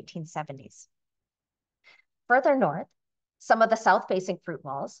in the 1870s. Further north, some of the south-facing fruit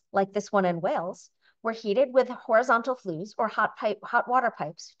walls, like this one in Wales, were heated with horizontal flues or hot water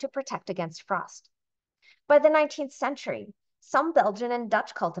pipes to protect against frost. By the 19th century, some Belgian and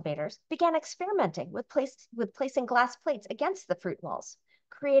Dutch cultivators began experimenting with placing glass plates against the fruit walls,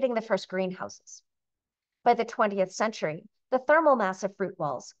 creating the first greenhouses. By the 20th century, the thermal mass of fruit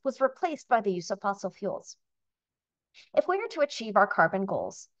walls was replaced by the use of fossil fuels. If we are to achieve our carbon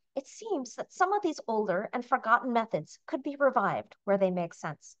goals, it seems that some of these older and forgotten methods could be revived where they make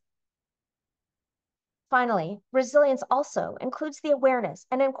sense. Finally, resilience also includes the awareness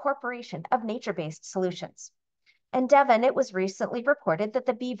and incorporation of nature-based solutions. In Devon, it was recently reported that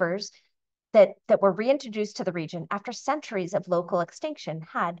the beavers that were reintroduced to the region after centuries of local extinction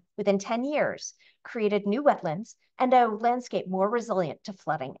had, within 10 years, created new wetlands and a landscape more resilient to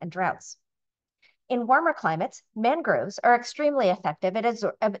flooding and droughts. In warmer climates, mangroves are extremely effective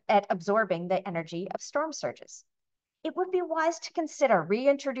at absorbing the energy of storm surges. It would be wise to consider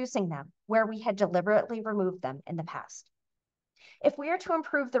reintroducing them where we had deliberately removed them in the past. If we are to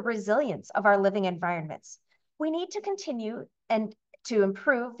improve the resilience of our living environments, we need to continue and to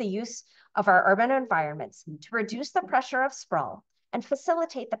improve the use of our urban environments to reduce the pressure of sprawl and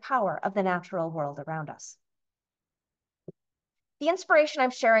facilitate the power of the natural world around us. The inspiration I'm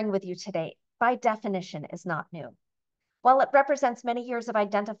sharing with you today, by definition, is not new. While it represents many years of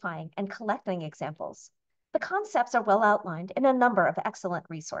identifying and collecting examples, the concepts are well outlined in a number of excellent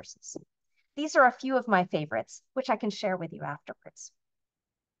resources. These are a few of my favorites, which I can share with you afterwards.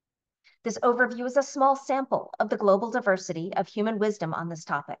 This overview is a small sample of the global diversity of human wisdom on this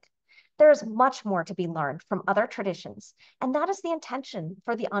topic. There is much more to be learned from other traditions, and that is the intention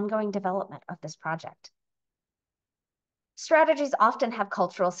for the ongoing development of this project. Strategies often have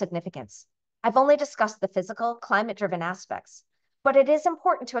cultural significance. I've only discussed the physical, climate-driven aspects, but it is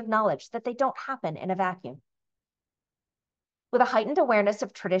important to acknowledge that they don't happen in a vacuum. With a heightened awareness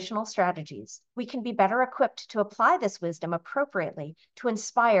of traditional strategies, we can be better equipped to apply this wisdom appropriately to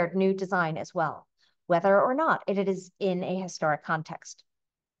inspire new design as well, whether or not it is in a historic context.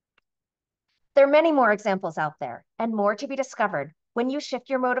 There are many more examples out there and more to be discovered when you shift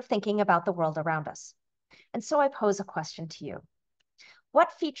your mode of thinking about the world around us. And so I pose a question to you.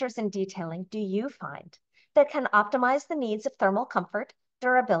 What features and detailing do you find that can optimize the needs of thermal comfort,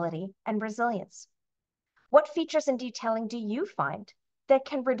 durability, and resilience? What features and detailing do you find that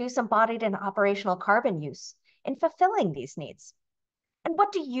can reduce embodied and operational carbon use in fulfilling these needs? And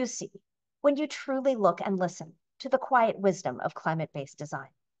what do you see when you truly look and listen to the quiet wisdom of climate-based design?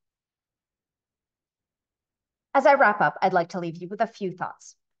 As I wrap up, I'd like to leave you with a few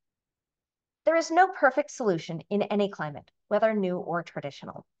thoughts. There is no perfect solution in any climate, whether new or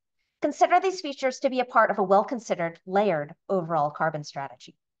traditional. Consider these features to be a part of a well-considered, layered overall carbon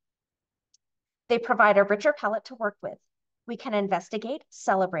strategy. They provide a richer palette to work with. We can investigate,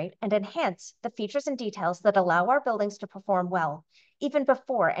 celebrate, and enhance the features and details that allow our buildings to perform well, even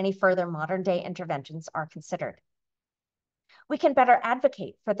before any further modern-day interventions are considered. We can better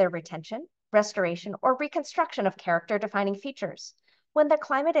advocate for their retention, restoration, or reconstruction of character-defining features when the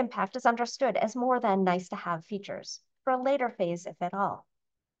climate impact is understood as more than nice-to-have features, for a later phase, if at all.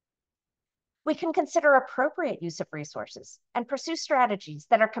 We can consider appropriate use of resources and pursue strategies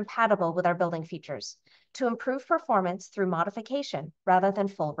that are compatible with our building features to improve performance through modification rather than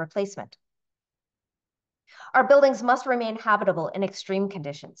full replacement. Our buildings must remain habitable in extreme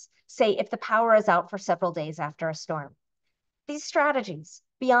conditions, say if the power is out for several days after a storm. These strategies,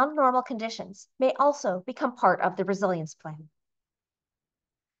 beyond normal conditions, may also become part of the resilience plan.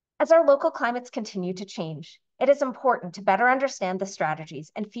 As our local climates continue to change, it is important to better understand the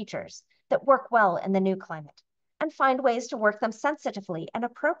strategies and features that work well in the new climate and find ways to work them sensitively and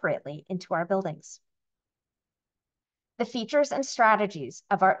appropriately into our buildings. The features and strategies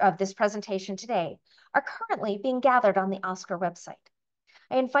of this presentation today are currently being gathered on the OSCAR website.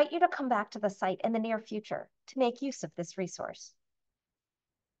 I invite you to come back to the site in the near future to make use of this resource.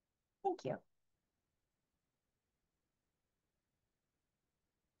 Thank you.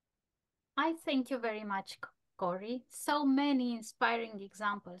 I thank you very much, Cory. So many inspiring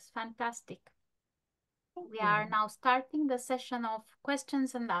examples. Fantastic. We are now starting the session of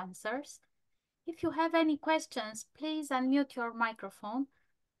questions and answers. If you have any questions, please unmute your microphone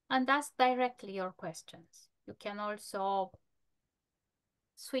and ask directly your questions. You can also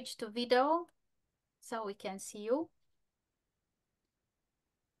switch to video so we can see you.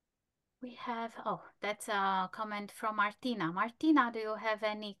 We have, oh, that's a comment from Martina. Martina, do you have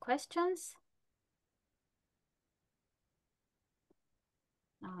any questions?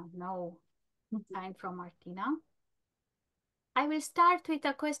 No sign from Martina. I will start with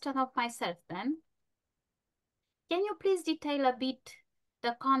a question of myself then. Can you please detail a bit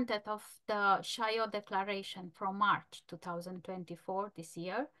the content of the Chaillot Declaration from March 2024, this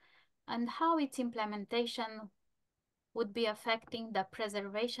year, and how its implementation would be affecting the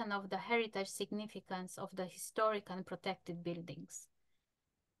preservation of the heritage significance of the historic and protected buildings?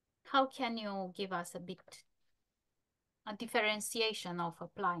 How can you give us a differentiation of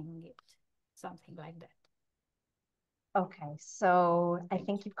applying it, something like that? Okay, so I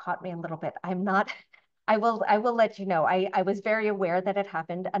think you've caught me a little bit. I will let you know. I was very aware that it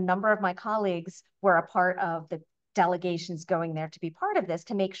happened. A number of my colleagues were a part of the delegations going there to be part of this,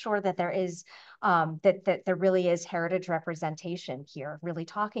 to make sure that there is that there really is heritage representation here, really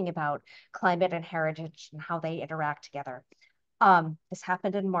talking about climate and heritage and how they interact together. This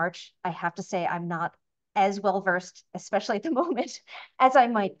happened in March. I have to say I'm not as well versed, especially at the moment, as I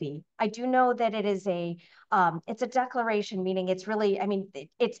might be. I do know that it's a declaration, meaning it's really, I mean,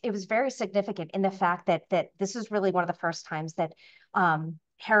 it was very significant in the fact that this is really one of the first times that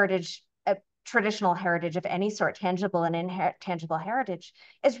heritage, traditional heritage of any sort, tangible and intangible heritage,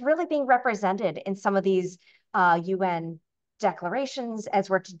 is really being represented in some of these UN declarations as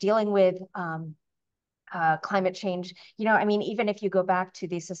we're dealing with climate change. You know, I mean, even if you go back to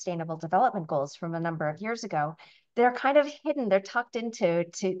the Sustainable Development Goals from a number of years ago, they're kind of hidden. They're tucked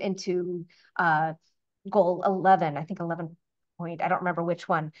into goal 11, I think 11 point, I don't remember which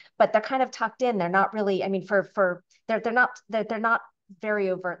one, but they're kind of tucked in. They're not really, I mean, they're not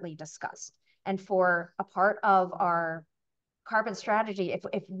very overtly discussed. And for a part of our carbon strategy,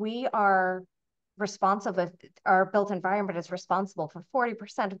 if we are responsive, if our built environment is responsible for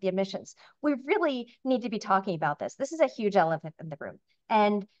 40% of the emissions, we really need to be talking about this. This is a huge elephant in the room.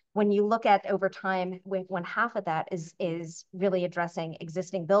 And when you look at over time, when half of that is really addressing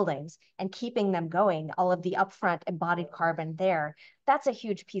existing buildings and keeping them going, all of the upfront embodied carbon there, that's a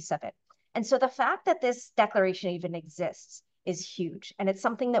huge piece of it. And so the fact that this declaration even exists is huge. And it's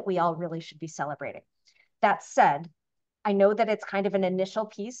something that we all really should be celebrating. That said, I know that it's kind of an initial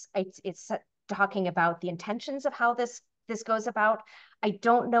piece. It's talking about the intentions of how this goes about. I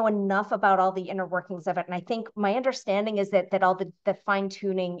don't know enough about all the inner workings of it. And I think my understanding is that all the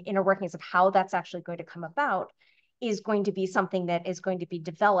fine-tuning inner workings of how that's actually going to come about is going to be something that is going to be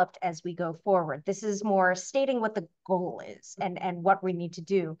developed as we go forward. This is more stating what the goal is and what we need to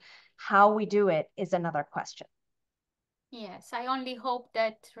do. How we do it is another question. Yes, I only hope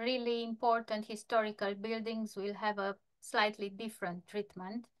that really important historical buildings will have a slightly different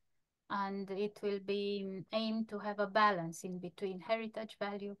treatment, and it will be aimed to have a balance in between heritage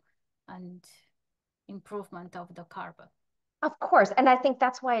value and improvement of the carbon. Of course, and I think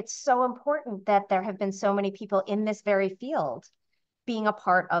that's why it's so important that there have been so many people in this very field being a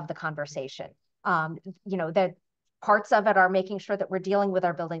part of the conversation. You know, that parts of it are making sure that we're dealing with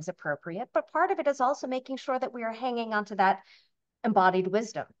our buildings appropriate, but part of it is also making sure that we are hanging onto that embodied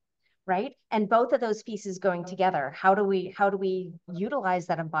wisdom, right? And both of those pieces going together. How do we utilize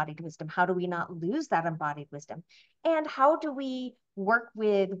that embodied wisdom? How do we not lose that embodied wisdom? And how do we work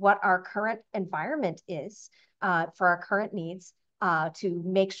with what our current environment is for our current needs to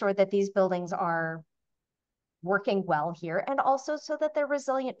make sure that these buildings are working well here, and also so that they're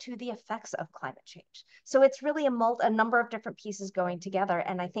resilient to the effects of climate change. So it's really a number of different pieces going together.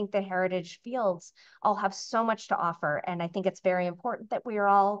 And I think the heritage fields all have so much to offer. And I think it's very important that we are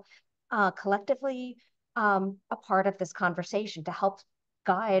all collectively a part of this conversation to help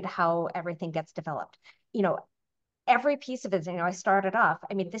guide how everything gets developed. Every piece of it, I started off,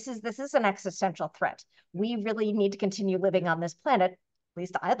 I mean, this is an existential threat. We really need to continue living on this planet. At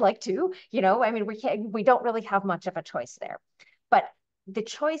least I'd like to, I mean, we don't really have much of a choice there. But the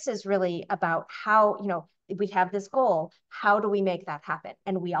choice is really about how, we have this goal. How do we make that happen?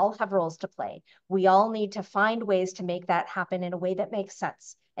 And we all have roles to play. We all need to find ways to make that happen in a way that makes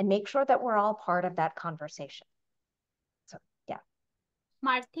sense and make sure that we're all part of that conversation. So, yeah.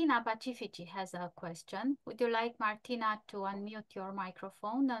 Martina Pacifici has a question. Would you like, Martina, to unmute your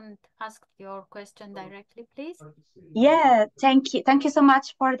microphone and ask your question directly, please? Yeah, thank you. Thank you so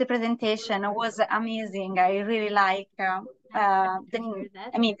much for the presentation. It was amazing. I really like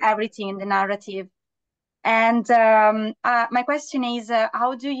everything in the narrative. And my question is,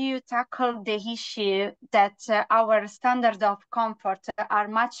 how do you tackle the issue that our standards of comfort are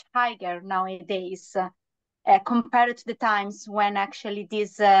much higher nowadays compared to the times when actually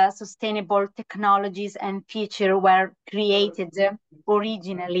these sustainable technologies and features were created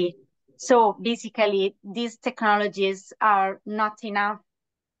originally? So basically, these technologies are not enough,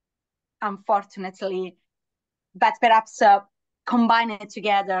 unfortunately, but perhaps combined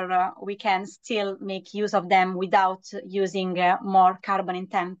together, we can still make use of them without using more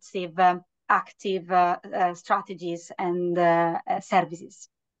carbon-intensive active strategies and services.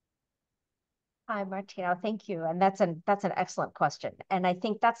 Hi, Martina. Thank you. And that's an excellent question. And I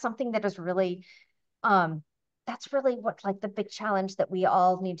think that's something that is really that's really what the big challenge that we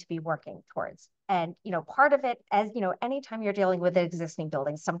all need to be working towards. And part of it, as anytime you're dealing with an existing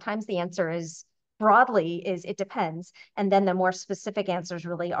building, sometimes the answer is broadly is it depends, and then the more specific answers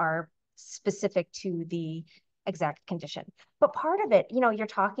really are specific to the exact condition. But part of it, you're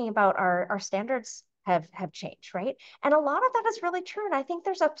talking about our standards have changed, right? And a lot of that is really true. And I think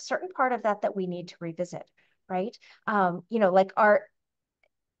there's a certain part of that we need to revisit, right? I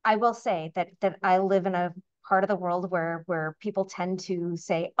will say that I live in a part of the world where people tend to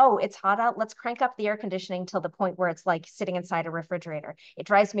say, oh, it's hot out, let's crank up the air conditioning till the point where it's like sitting inside a refrigerator. It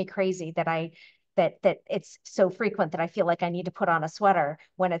drives me crazy that it's so frequent that I feel like I need to put on a sweater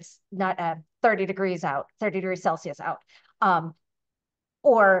when it's not 30 degrees Celsius out.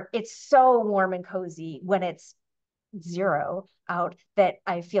 Or it's so warm and cozy when it's 0 out that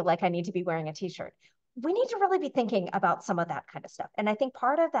I feel like I need to be wearing a t-shirt. We need to really be thinking about some of that kind of stuff. And I think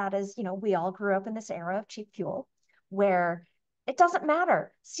part of that is, we all grew up in this era of cheap fuel where it doesn't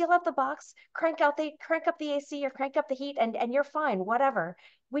matter. Seal up the box, crank up the AC or crank up the heat and you're fine, whatever.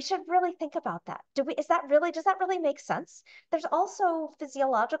 We should really think about that. Does that really make sense? There's also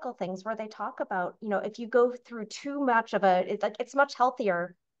physiological things where they talk about, if you go through too much of it's much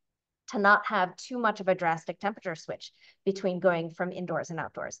healthier to not have too much of a drastic temperature switch between going from indoors and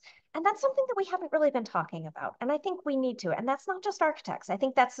outdoors. And that's something that we haven't really been talking about. And I think we need to. And that's not just architects. I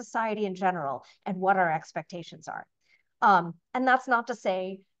think that's society in general and what our expectations are. And that's not to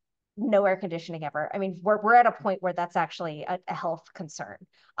say no air conditioning ever. I mean, we're at a point where that's actually a health concern.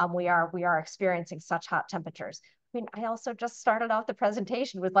 We are experiencing such hot temperatures. I mean, I also just started off the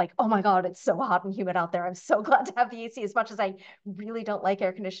presentation with like, oh my God, it's so hot and humid out there. I'm so glad to have the AC. As much as I really don't like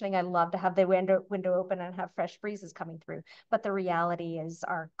air conditioning, I love to have the window open and have fresh breezes coming through. But the reality is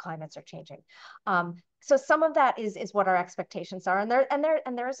our climates are changing. So some of that is what our expectations are. And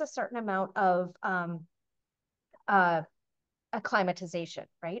there is a certain amount of acclimatization,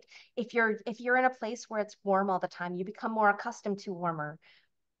 right? If you're in a place where it's warm all the time, you become more accustomed to warmer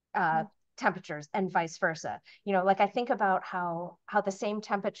temperatures and vice versa. I think about how the same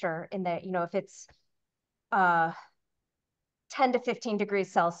temperature in the, if it's 10 to 15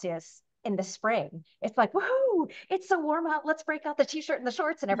 degrees Celsius in the spring, it's like, woohoo, it's so warm out, let's break out the t-shirt and the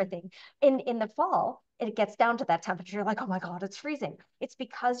shorts and everything. In the fall, it gets down to that temperature, you're like, oh my God, it's freezing. It's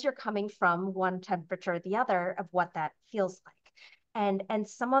because you're coming from one temperature or the other of what that feels like. And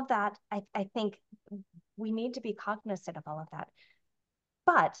some of that, I think we need to be cognizant of all of that.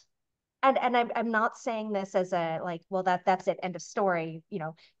 But and I'm not saying this as a like, well, that's it, end of story,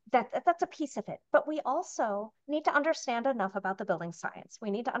 that's a piece of it. But we also need to understand enough about the building science.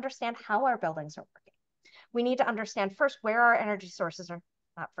 We need to understand how our buildings are working. We need to understand first where our energy sources are,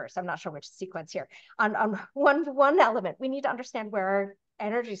 not first, I'm not sure which sequence here. On one element, we need to understand where our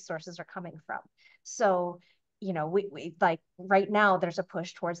energy sources are coming from. So we like right now there's a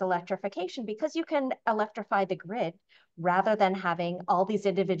push towards electrification because you can electrify the grid rather than having all these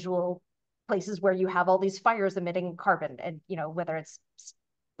individual places where you have all these fires emitting carbon, and whether it's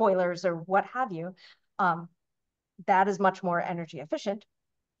boilers or what have you, that is much more energy efficient.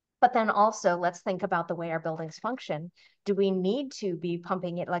 But then also, let's think about the way our buildings function. Do we need to be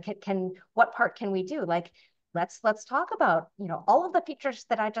pumping it? Like, what part can we do? Like, let's talk about, all of the features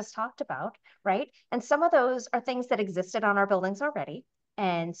that I just talked about, right? And some of those are things that existed on our buildings already.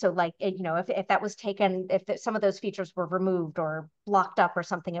 And so, like, if that was taken, if some of those features were removed or blocked up or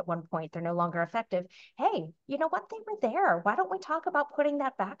something at one point, they're no longer effective. Hey, you know what? They were there. Why don't we talk about putting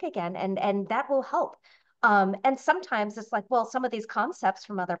that back again? And that will help. And sometimes it's like, well, some of these concepts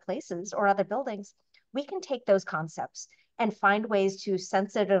from other places or other buildings, we can take those concepts and find ways to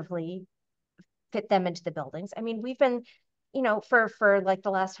sensitively fit them into the buildings. I mean, we've been, for like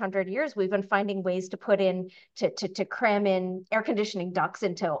the last 100 years, we've been finding ways to put in, to cram in air conditioning ducts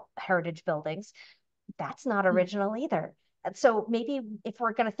into heritage buildings. That's not original either. And so maybe if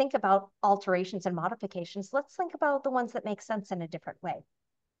we're going to think about alterations and modifications, let's think about the ones that make sense in a different way.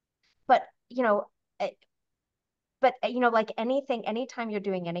 But, like anything, anytime you're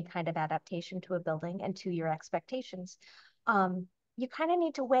doing any kind of adaptation to a building and to your expectations, you kind of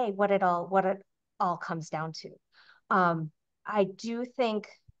need to weigh what it all comes down to. I do think,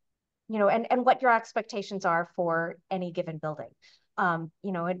 and what your expectations are for any given building. In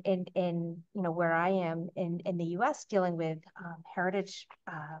where I am in the US dealing with heritage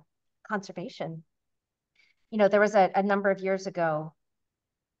conservation, there was a number of years ago.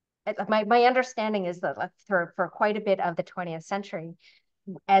 My understanding is that for quite a bit of the 20th century,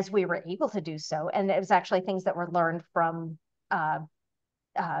 as we were able to do so, and it was actually things that were learned from I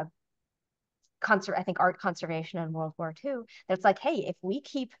think art conservation in World War II. That's like, hey, if we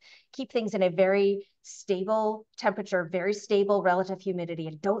keep things in a very stable temperature, very stable relative humidity,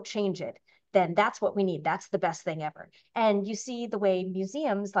 and don't change it, then that's what we need. That's the best thing ever. And you see the way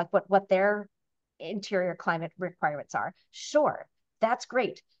museums, like what their interior climate requirements are. Sure, that's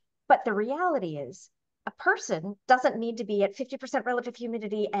great. But the reality is, a person doesn't need to be at 50% relative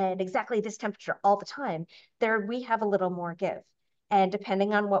humidity and exactly this temperature all the time. We have a little more give. And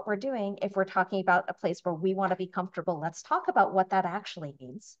depending on what we're doing, if we're talking about a place where we want to be comfortable, let's talk about what that actually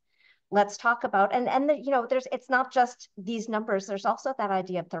means. Let's talk about, it's not just these numbers. There's also that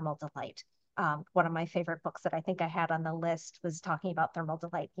idea of thermal delight. One of my favorite books that I think I had on the list was talking about thermal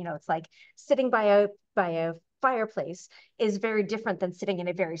delight. It's like sitting by a fireplace is very different than sitting in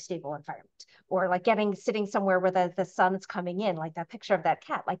a very stable environment, or like sitting somewhere where the sun's coming in, like that picture of that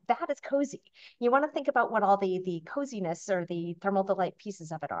cat, like that is cozy. You want to think about what all the coziness or the thermal delight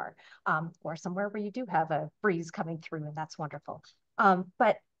pieces of it are, or somewhere where you do have a breeze coming through, and that's wonderful.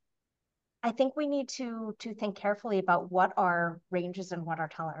 But I think we need to think carefully about what our ranges and what our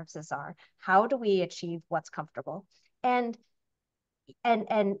tolerances are. How do we achieve what's comfortable? And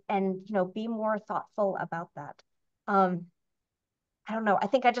be more thoughtful about that. I don't know. I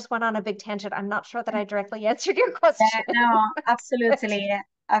think I just went on a big tangent. I'm not sure that I directly answered your question. No, absolutely.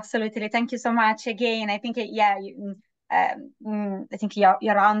 Absolutely. Thank you so much again. I think, I think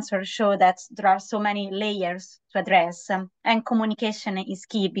your answers show that there are so many layers to address, and communication is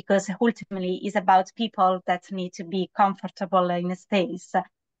key, because ultimately it's about people that need to be comfortable in a space.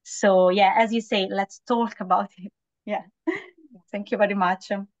 So yeah, as you say, let's talk about it. Yeah. Thank you very much.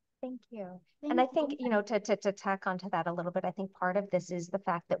 Thank you. And I think, to tack onto that a little bit, I think part of this is the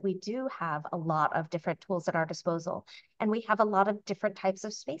fact that we do have a lot of different tools at our disposal, and we have a lot of different types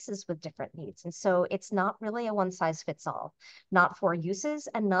of spaces with different needs. And so it's not really a one size fits all, not for uses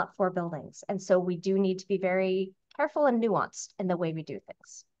and not for buildings. And so we do need to be very careful and nuanced in the way we do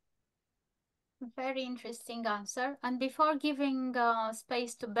things. Very interesting answer. And before giving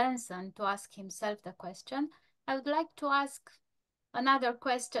space to Benson to ask himself the question, I would like to ask another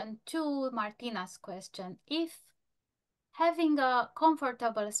question to Martina's question. If having a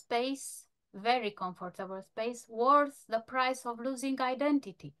comfortable space, very comfortable space, worth the price of losing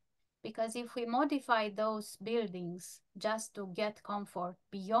identity? Because if we modify those buildings just to get comfort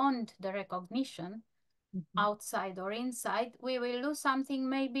beyond the recognition, outside or inside, we will lose something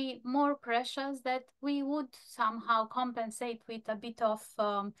maybe more precious that we would somehow compensate with a bit of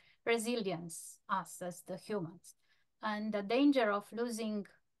resilience, us as the humans. And the danger of losing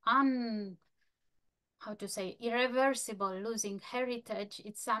irreversible, losing heritage,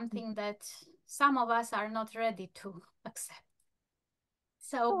 it's something that some of us are not ready to accept.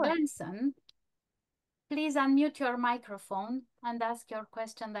 So sure. Benson, please unmute your microphone and ask your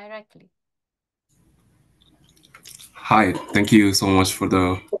question directly. Hi, thank you so much for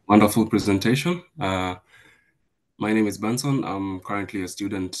the wonderful presentation. My name is Benson. I'm currently a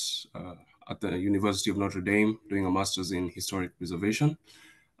student at the University of Notre Dame doing a master's in historic preservation.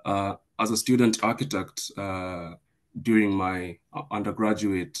 As a student architect during my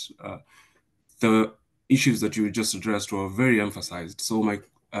undergraduate, the issues that you just addressed were very emphasized. So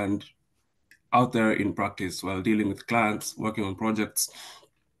and out there in practice, while dealing with clients, working on projects,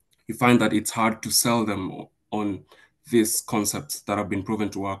 you find that it's hard to sell them on these concepts that have been proven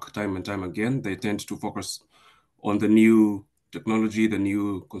to work time and time again. They tend to focus on the new technology, the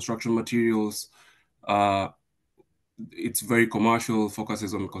new construction materials. It's very commercial,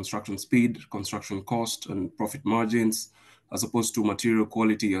 focuses on construction speed, construction cost, and profit margins, as opposed to material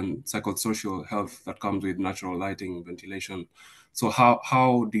quality and psychosocial health that comes with natural lighting, ventilation. So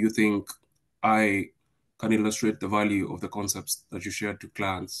how do you think I can illustrate the value of the concepts that you shared to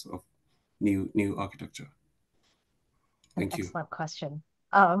clients of new architecture? Thank you. Excellent question.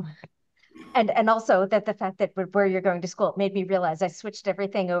 And also that the fact that where you're going to school made me realize I switched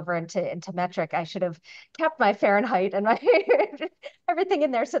everything over into metric. I should have kept my Fahrenheit and my everything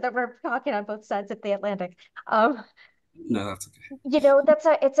in there so that we're talking on both sides of the Atlantic. No, that's okay.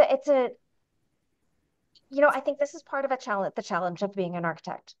 You know, I think this is part of the challenge of being an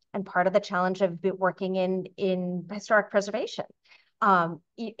architect and part of the challenge of working in historic preservation,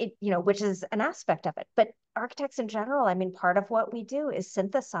 which is an aspect of it. But architects in general, I mean, part of what we do is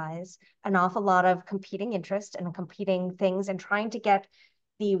synthesize an awful lot of competing interests and competing things and trying to get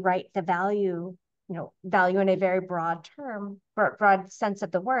the value in a very broad sense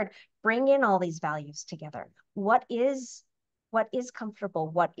of the word, bring in all these values together. What is comfortable?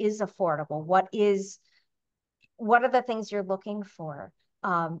 What is affordable? What are the things you're looking for?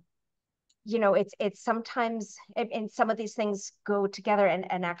 It's sometimes, and some of these things go together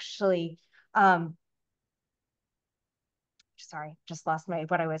and actually, sorry, just lost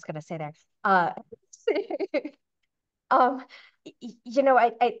what I was going to say there. A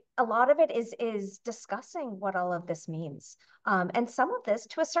lot of it is discussing what all of this means. And some of this,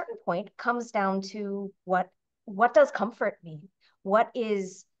 to a certain point, comes down to what does comfort mean? What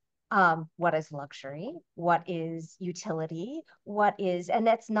is luxury? What is utility? And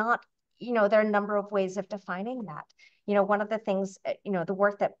that's not, there are a number of ways of defining that. One of the things, the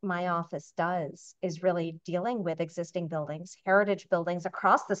work that my office does is really dealing with existing buildings, heritage buildings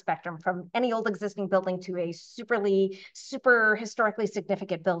across the spectrum, from any old existing building to a super historically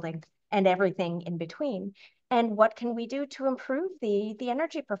significant building and everything in between. And what can we do to improve the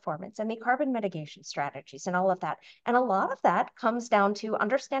energy performance and the carbon mitigation strategies and all of that? And a lot of that comes down to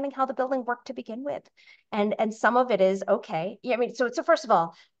understanding how the building worked to begin with. And some of it is, okay, I mean, so first of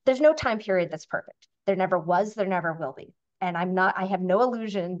all, there's no time period that's perfect. There never was, there never will be. And I have no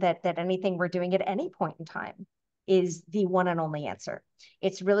illusion that anything we're doing at any point in time is the one and only answer.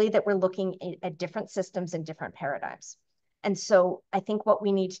 It's really that we're looking at different systems and different paradigms. And so I think what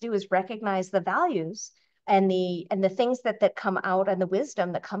we need to do is recognize the values and the things that come out and the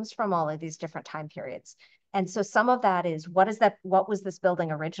wisdom that comes from all of these different time periods. And so some of that is, what was this building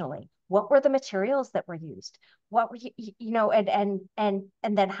originally? What were the materials that were used? What were and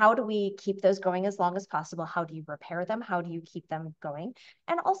then how do we keep those going as long as possible? How do you repair them? How do you keep them going?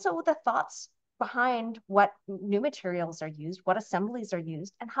 And also the thoughts behind what new materials are used, what assemblies are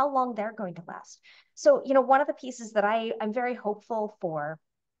used, and how long they're going to last. So, one of the pieces that I'm very hopeful for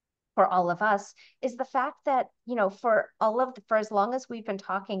all of us is the fact that, for as long as we've been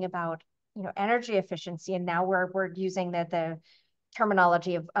talking about, energy efficiency, and now we're using the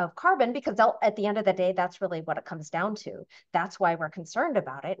terminology of carbon, because at the end of the day, that's really what it comes down to. That's why we're concerned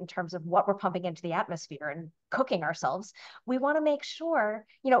about it in terms of what we're pumping into the atmosphere and cooking ourselves. We want to make sure,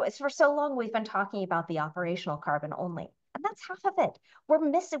 for so long we've been talking about the operational carbon only. And that's half of it.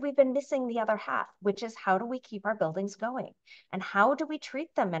 We've been missing the other half, which is, how do we keep our buildings going? And how do we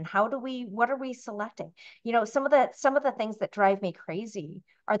treat them? And what are we selecting? Some of the things that drive me crazy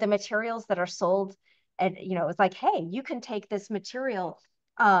are the materials that are sold. And, it's like, hey, you can take this material.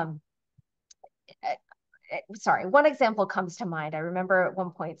 Sorry, one example comes to mind. I remember at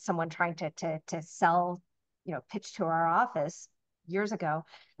one point someone trying to sell, pitch to our office years ago,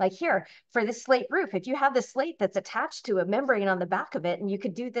 like, here, for this slate roof, if you have the slate that's attached to a membrane on the back of it, and you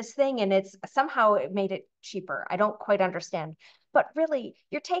could do this thing, and it's somehow it made it cheaper. I don't quite understand. But really,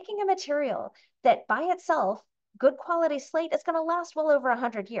 you're taking a material that by itself, good quality slate, is going to last well over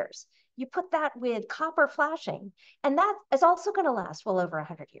 100 years. You put that with copper flashing, and that is also going to last well over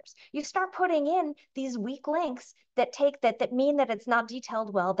 100 years. You start putting in these weak links that mean that it's not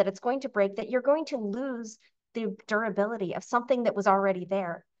detailed well, that it's going to break, that you're going to lose the durability of something that was already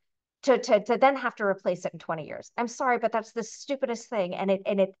there to then have to replace it in 20 years. I'm sorry, but that's the stupidest thing. And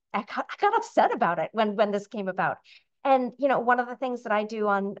I got upset about it when this came about. And, one of the things that I do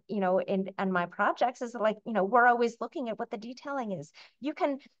on, in my projects is like, we're always looking at what the detailing is. You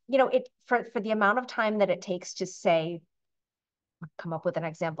can, for the amount of time that it takes to say, come up with an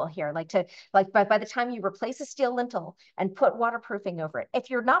example here, by the time you replace a steel lintel and put waterproofing over it, if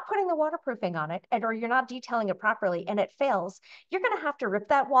you're not putting the waterproofing on it or you're not detailing it properly and it fails, you're going to have to rip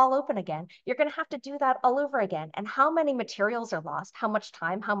that wall open again. You're going to have to do that all over again. And how many materials are lost, how much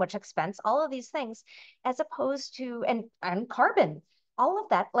time, how much expense, all of these things, as opposed to, and carbon, all of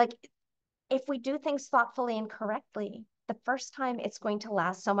that. Like, if we do things thoughtfully and correctly, the first time it's going to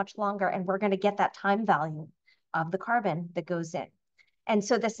last so much longer, and we're going to get that time value of the carbon that goes in. And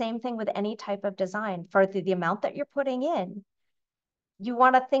so the same thing with any type of design. For the amount that you're putting in, you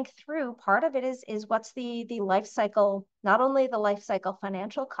want to think through. Part of it is what's the life cycle, not only the life cycle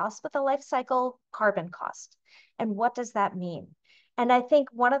financial cost, but the life cycle carbon cost. And what does that mean? And I think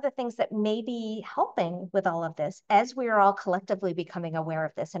one of the things that may be helping with all of this, as we are all collectively becoming aware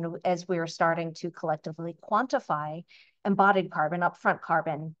of this, and as we are starting to collectively quantify embodied carbon, upfront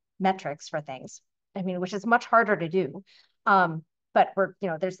carbon metrics for things, I mean, which is much harder to do. But we're,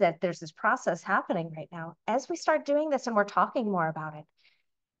 there's this process happening right now. As we start doing this and we're talking more about it,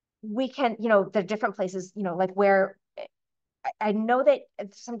 we can, the different places, like where I know that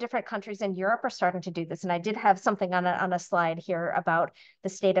some different countries in Europe are starting to do this. And I did have something on a slide here about the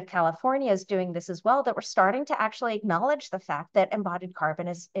state of California is doing this as well, that we're starting to actually acknowledge the fact that embodied carbon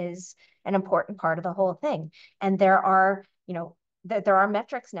is an important part of the whole thing. And there are, there are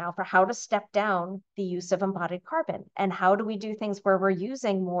metrics now for how to step down the use of embodied carbon, and how do we do things where we're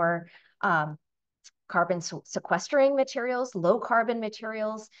using more carbon sequestering materials, low carbon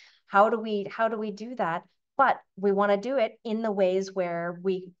materials. How do we do that? But we want to do it in the ways where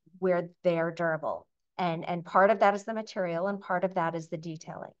they are durable. And part of that is the material, and part of that is the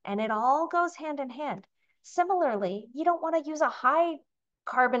detailing. And it all goes hand in hand. Similarly, you don't want to use a highly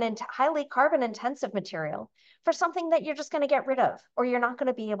carbon intensive material for something that you're just going to get rid of, or you're not going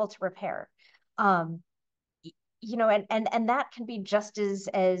to be able to repair. And that can be just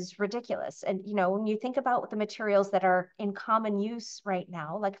as ridiculous. And, when you think about the materials that are in common use right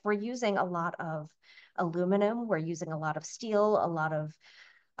now, like if we're using a lot of aluminum, we're using a lot of steel, a lot of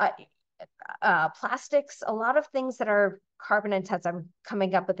plastics, a lot of things that are carbon intense. I'm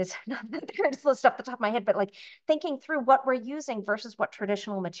coming up with this, not the greatest list off the top of my head, but like thinking through what we're using versus what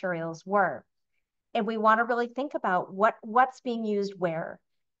traditional materials were. And we want to really think about what's being used where.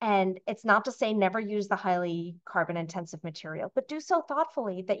 And it's not to say never use the highly carbon intensive material, but do so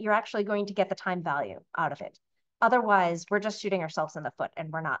thoughtfully that you're actually going to get the time value out of it. Otherwise, we're just shooting ourselves in the foot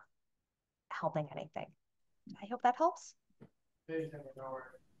and we're not helping anything. I hope that helps.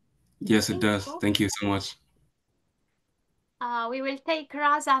 Yes, it does. Thank you so much. We will take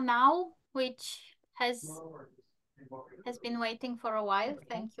Raza now, which has been waiting for a while.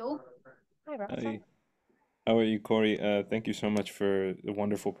 Thank you. Hi, Raza. Hi. How are you, Cory? Thank you so much for the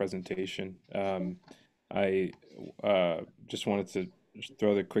wonderful presentation. I just wanted to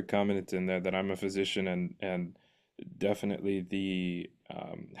throw the quick comment in there that I'm a physician, and definitely the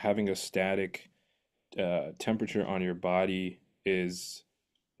having a static temperature on your body is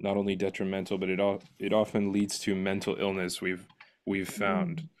not only detrimental, but it often leads to mental illness. We've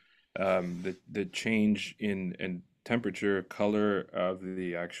found the change in temperature, color of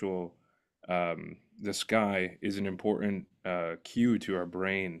the actual the sky is an important cue to our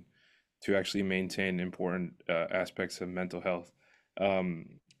brain to actually maintain important aspects of mental health.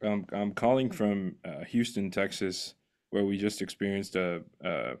 I'm calling from Houston, Texas, where we just experienced I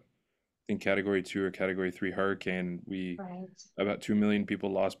think Category 2 or Category 3 hurricane. About 2 million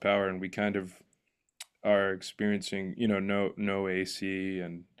people lost power, and we kind of are experiencing, no AC,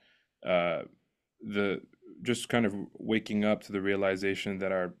 and the just kind of waking up to the realization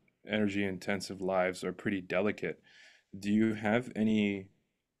that our energy intensive lives are pretty delicate. Do you have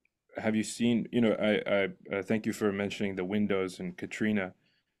you seen, I thank you for mentioning the windows and Katrina.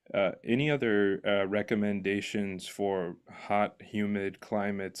 Any other recommendations for hot, humid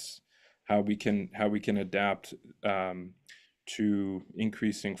climates, how we can adapt to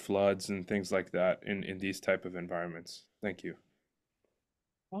increasing floods and things like that in these type of environments? Thank you.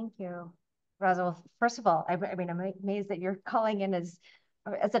 Thank you, Raza. First of all, I mean, I'm amazed that you're calling in as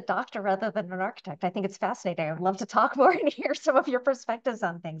a doctor rather than an architect. I think it's fascinating. I would love to talk more and hear some of your perspectives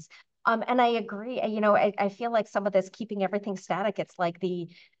on things. And I agree. I feel like some of this keeping everything static, it's like the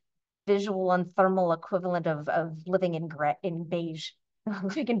visual and thermal equivalent of living in beige.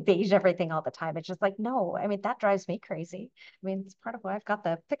 Living in beige everything all the time. It's just like, no, I mean, that drives me crazy. I mean, it's part of why I've got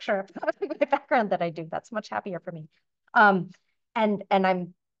the picture of my background that I do. That's much happier for me. And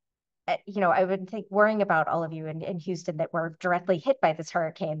I'm I would think worrying about all of you in Houston that were directly hit by this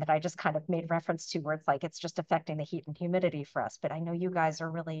hurricane that I just kind of made reference to, where it's like it's just affecting the heat and humidity for us. But I know you guys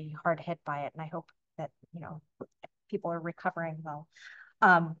are really hard hit by it, and I hope that people are recovering well.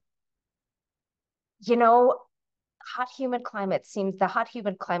 Hot humid climates seem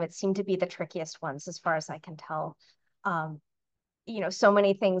to be the trickiest ones as far as I can tell. So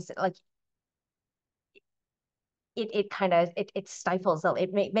many things like it stifles,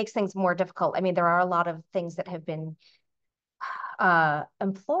 it makes things more difficult. I mean, there are a lot of things that have been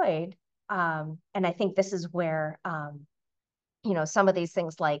employed, and I think this is where some of these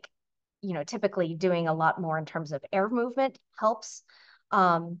things like typically doing a lot more in terms of air movement helps.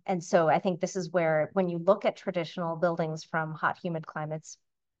 And so I think this is where, when you look at traditional buildings from hot humid climates,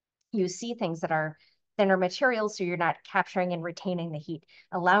 you see things that are thinner materials, so you're not capturing and retaining the heat,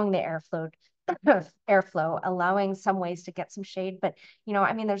 allowing the airflow, allowing some ways to get some shade. But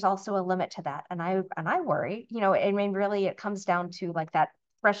I mean, there's also a limit to that, and I worry. I mean, really, it comes down to like that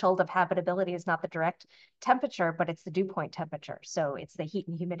threshold of habitability is not the direct temperature, but it's the dew point temperature. So it's the heat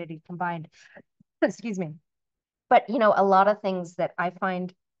and humidity combined. Excuse me. But a lot of things that I've been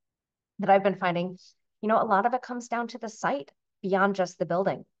finding, a lot of it comes down to the site beyond just the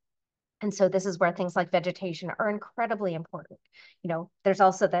building. And so this is where things like vegetation are incredibly important. There's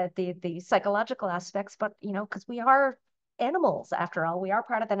also the psychological aspects, but because we are animals after all, we are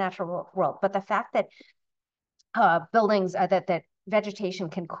part of the natural world. But the fact that buildings that vegetation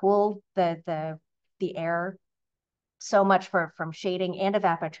can cool the air so much from shading and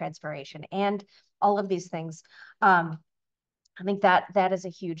evapotranspiration and all of these things, I think that is a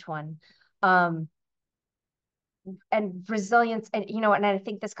huge one. And resilience, and and I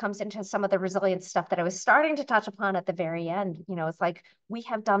think this comes into some of the resilience stuff that I was starting to touch upon at the very end. It's like we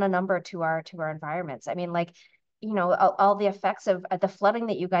have done a number to our environments. I mean, like all the effects of the flooding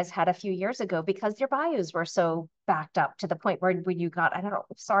that you guys had a few years ago because your bayous were so backed up to the point where when you got, I don't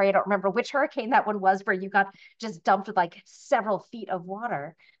remember which hurricane that one was, where you got just dumped with like several feet of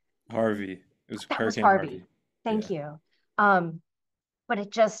water. Harvey. It was That was Hurricane Harvey. Harvey. Thank Yeah. you. But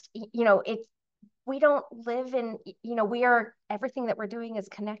it just, we don't live in, we are, everything that we're doing is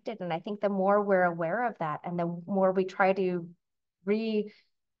connected. And I think the more we're aware of that and the more we try to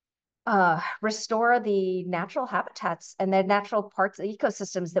restore the natural habitats and the natural parts of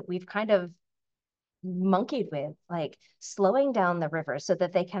ecosystems that we've kind of monkeyed with, like slowing down the rivers so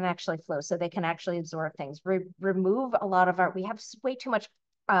that they can actually flow, so they can actually absorb things, remove a lot of we have way too much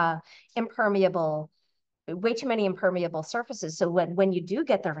way too many impermeable surfaces. So when you do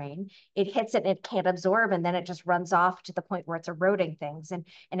get the rain, it hits it and it can't absorb, and then it just runs off to the point where it's eroding things and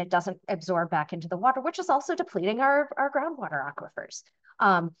it doesn't absorb back into the water, which is also depleting our groundwater aquifers.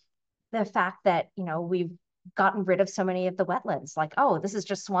 The fact that, we've gotten rid of so many of the wetlands, like, oh, this is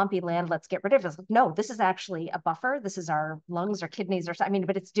just swampy land, let's get rid of it. No, this is actually a buffer. This is our lungs or kidneys or something. I mean,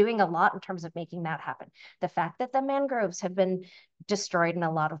 but it's doing a lot in terms of making that happen. The fact that the mangroves have been destroyed in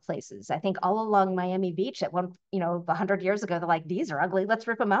a lot of places. I think all along Miami Beach at 100 years ago, they're like, these are ugly, let's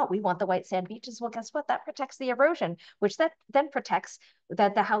rip them out. We want the white sand beaches. Well, guess what? That protects the erosion, which that then protects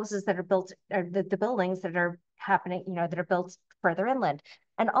that the houses that are built, or the buildings that are happening, that are built further inland.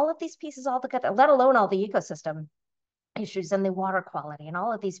 And all of these pieces all together, let alone all the ecosystem issues and the water quality and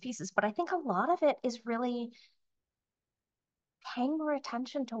all of these pieces. But I think a lot of it is really paying more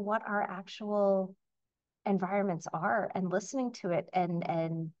attention to what our actual environments are and listening to it,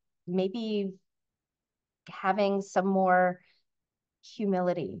 and maybe having some more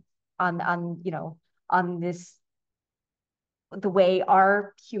humility on this, the way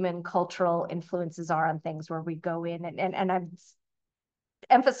our human cultural influences are on things, where we go in and I'm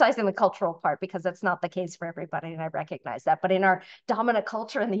emphasizing the cultural part because that's not the case for everybody, and I recognize that. But in our dominant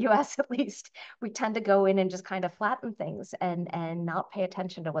culture in the US, at least, we tend to go in and just kind of flatten things and not pay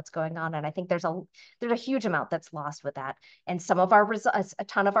attention to what's going on. And I think there's a huge amount that's lost with that, and some of a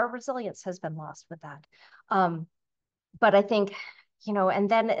ton of our resilience has been lost with that. But I think, and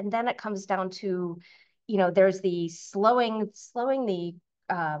then it comes down to, there's the slowing the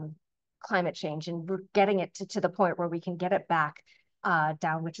climate change, and we're getting it to the point where we can get it back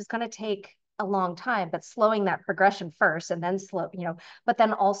down, which is going to take a long time, but slowing that progression first and then but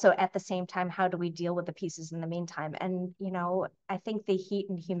then also at the same time, how do we deal with the pieces in the meantime? And, I think the heat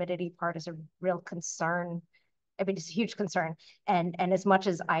and humidity part is a real concern. I mean, it's a huge concern. And as much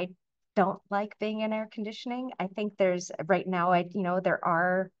as I don't like being in air conditioning, I think there's right now, there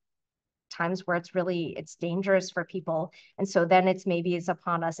are times where it's dangerous for people. And so then it's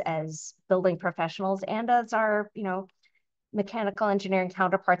upon us as building professionals and as our, mechanical engineering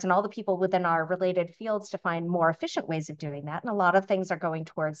counterparts and all the people within our related fields to find more efficient ways of doing that. And a lot of things are going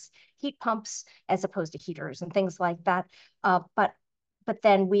towards heat pumps as opposed to heaters and things like that. But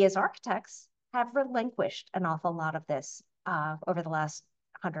then we as architects have relinquished an awful lot of this over the last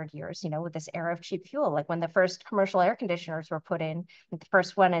 100 years, with this era of cheap fuel. Like when the first commercial air conditioners were put in, the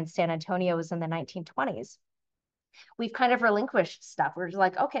first one in San Antonio was in the 1920s. We've kind of relinquished stuff. We're just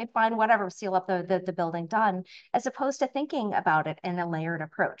like, okay, fine, whatever, seal up the building, done, as opposed to thinking about it in a layered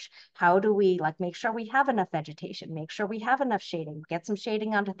approach. How do we make sure we have enough vegetation, make sure we have enough shading, get some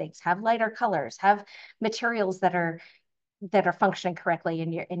shading onto things, have lighter colors, have materials that are functioning correctly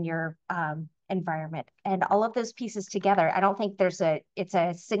in your environment, and all of those pieces together. I don't think it's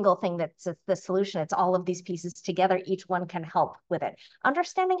a single thing that's the solution. It's all of these pieces together. Each one can help with it.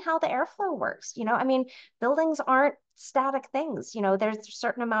 Understanding how the airflow works. Buildings aren't static things. There's a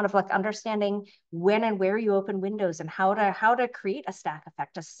certain amount of understanding when and where you open windows and how to create a stack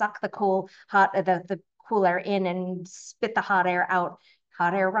effect to suck the cool air in and spit the hot air out.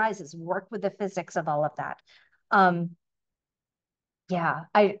 Hot air rises. Work with the physics of all of that. Yeah,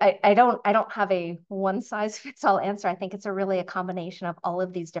 I don't have a one size fits all answer. I think it's really a combination of all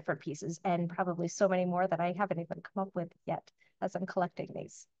of these different pieces and probably so many more that I haven't even come up with yet as I'm collecting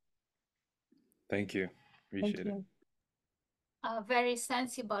these. Thank you. Appreciate it. A very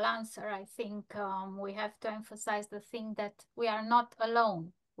sensible answer. I think we have to emphasize the thing that we are not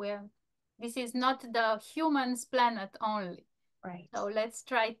alone. This is not the humans' planet only. Right. So let's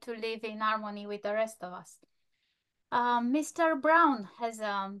try to live in harmony with the rest of us. Mr. Brown has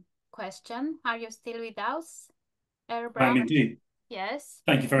a question. Are you still with us? Brown? I am indeed. Yes.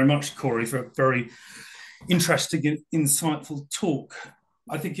 Thank you very much, Cory, for a very interesting and insightful talk.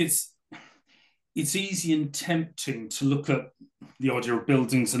 I think it's easy and tempting to look at the idea of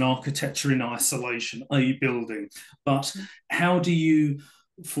buildings and architecture in isolation, a building. But how do you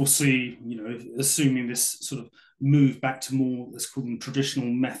foresee, assuming this sort of move back to more, let's call them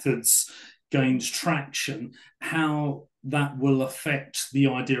traditional methods, gains traction, how that will affect the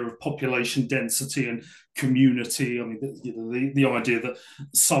idea of population density and community? I mean, the idea that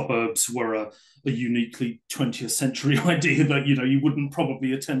suburbs were a uniquely 20th century idea that, you wouldn't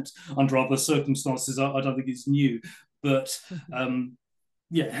probably attempt under other circumstances. I don't think it's new, but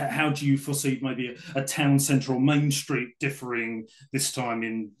how do you foresee maybe a town centre or Main Street differing this time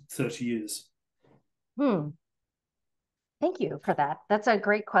in 30 years? Thank you for that. That's a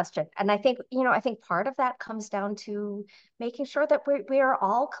great question. And I think, I think part of that comes down to making sure that we are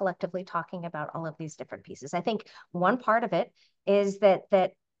all collectively talking about all of these different pieces. I think one part of it is that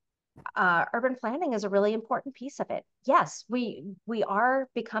urban planning is a really important piece of it. Yes, we are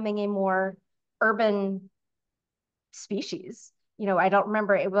becoming a more urban species. I don't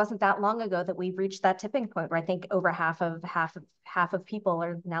remember, it wasn't that long ago that we reached that tipping point where I think over half of people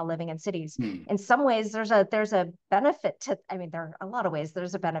are now living in cities. In some ways, there's a benefit to, there are a lot of ways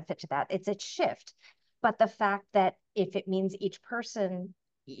there's a benefit to that. It's a shift. But the fact that if it means each person,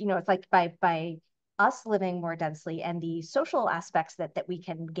 it's like by us living more densely and the social aspects that we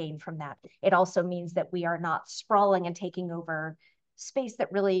can gain from that, it also means that we are not sprawling and taking over space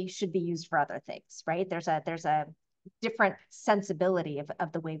that really should be used for other things, right? There's a different sensibility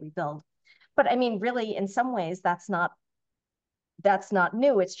of the way we build. But really, in some ways, that's not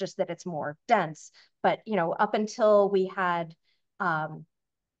new. It's just that it's more dense. But up until we had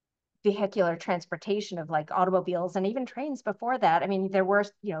vehicular transportation of automobiles and even trains before that, there were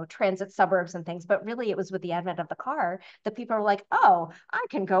transit suburbs and things, but really it was with the advent of the car that people were like, oh, I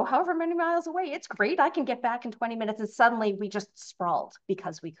can go however many miles away. It's great. I can get back in 20 minutes. And suddenly we just sprawled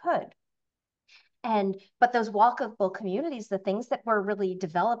because we could. But those walkable communities, the things that were really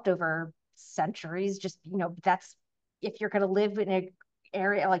developed over centuries, just, that's, if you're going to live in an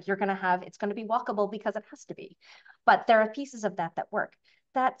area, you're going to have, it's going to be walkable because it has to be. But there are pieces of that work.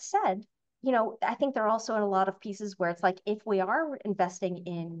 That said, I think there are also a lot of pieces where it's if we are investing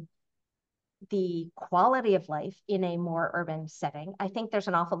in the quality of life in a more urban setting, I think there's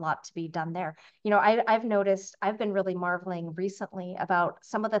an awful lot to be done there. I've noticed, I've been really marveling recently about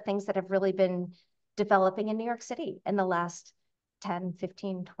some of the things that have really been developing in New York City in the last 10,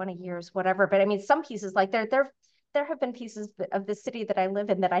 15, 20 years, whatever. But some pieces, there have been pieces of the city that I live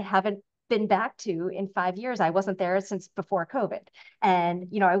in that I haven't been back to in 5 years. I wasn't there since before COVID. And,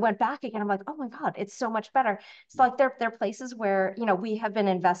 I went back again. I'm like, oh my God, it's so much better. So there are places where, we have been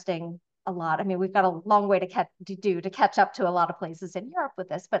investing a lot. We've got a long way to catch up to a lot of places in Europe with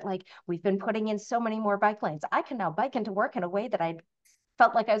this, but we've been putting in so many more bike lanes. I can now bike into work in a way that I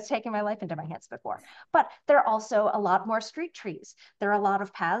felt like I was taking my life into my hands before. But there are also a lot more street trees. There are a lot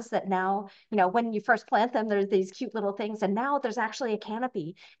of paths that now, when you first plant them, there's these cute little things, and now there's actually a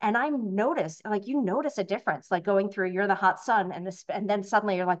canopy. And I notice, like, you notice a difference, like going through, you're the hot sun, and then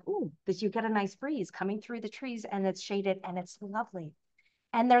suddenly you're like, ooh, you get a nice breeze coming through the trees, and it's shaded, and it's lovely.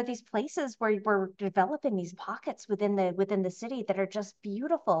 And there are these places where we're developing these pockets within the city that are just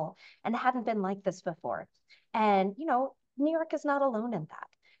beautiful and hadn't been like this before. And New York is not alone in that.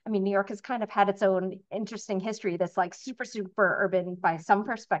 I mean, New York has kind of had its own interesting history that's like super, super urban by some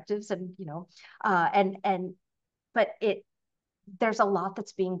perspectives, and but there's a lot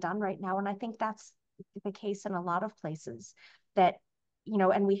that's being done right now, and I think that's the case in a lot of places that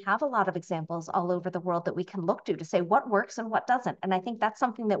and we have a lot of examples all over the world that we can look to say what works and what doesn't. And I think that's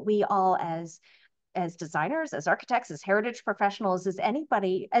something that we all, as designers, as architects, as heritage professionals, as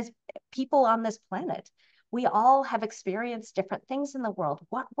anybody, as people on this planet, we all have experienced different things in the world.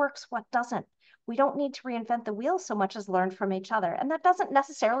 What works, what doesn't. We don't need to reinvent the wheel so much as learn from each other. And that doesn't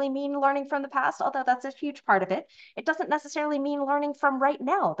necessarily mean learning from the past, although that's a huge part of it. It doesn't necessarily mean learning from right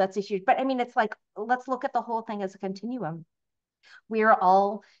now. That's a huge, but I mean, it's like, let's look at the whole thing as a continuum. We are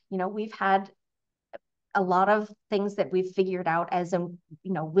all, we've had a lot of things that we've figured out as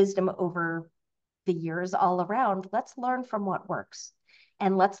wisdom over the years all around. Let's learn from what works,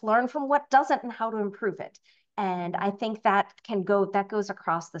 and let's learn from what doesn't and how to improve it. And I think that goes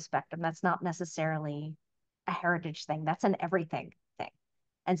across the spectrum. That's not necessarily a heritage thing. That's an everything thing.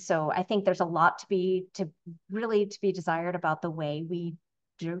 And so I think there's a lot to be desired about the way we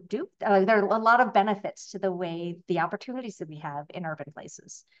do. There are a lot of benefits to the opportunities that we have in urban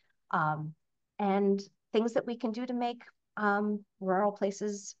places, and things that we can do to make rural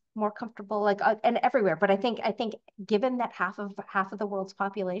places more comfortable, and everywhere. But I think given that half of the world's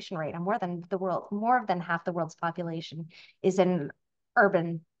population rate, and more than half the world's population is in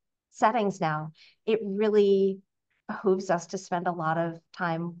urban settings now, it really behooves us to spend a lot of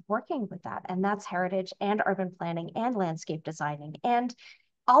time working with that. And that's heritage and urban planning and landscape designing and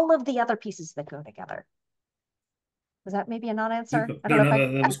all of the other pieces that go together. Was that maybe a non-answer? I don't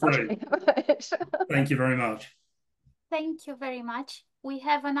know. That was great. Thank you very much. Thank you very much. We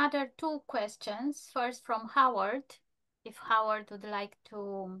have another 2 questions. First from Howard, if Howard would like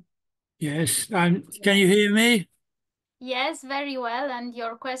to. Yes, can you hear me? Yes, very well. And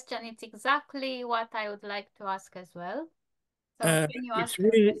your question is exactly what I would like to ask as well. So can you ask your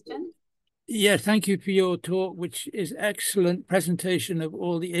question? Yeah, thank you for your talk, which is excellent presentation of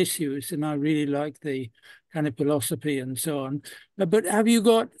all the issues, and I really like the kind of philosophy and so on. But have you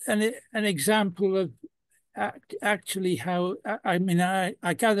got an example of actually how, I mean,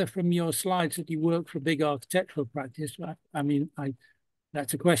 I gather from your slides that you work for a big architectural practice. I mean,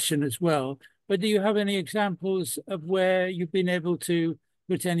 that's a question as well. But do you have any examples of where you've been able to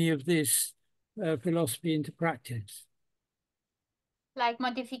put any of this philosophy into practice? Like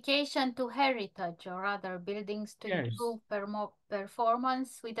modification to heritage or other buildings to improve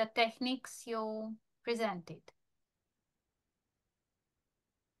performance with the techniques you presented.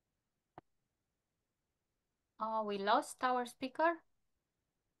 Oh, we lost our speaker.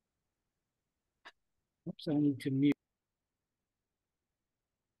 Oops, I need to mute.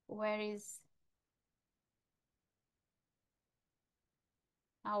 Where is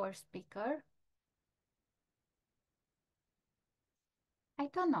our speaker? I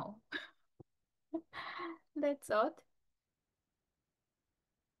don't know. That's odd.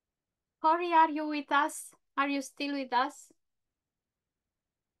 Cory, are you with us? Are you still with us?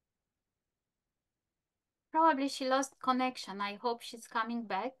 Probably she lost connection. I hope she's coming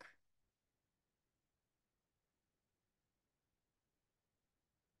back.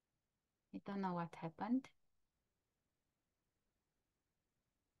 I don't know what happened.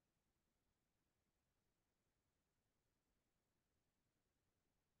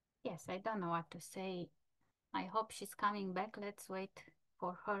 Yes, I don't know what to say. I hope she's coming back. Let's wait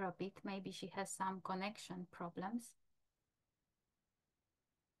for her a bit. Maybe she has some connection problems.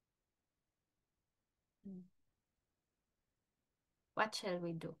 What shall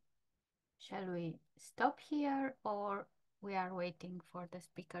we do? Shall we stop here, or we are waiting for the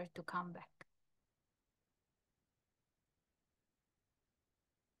speaker to come back?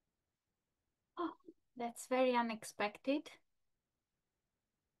 Oh, that's very unexpected.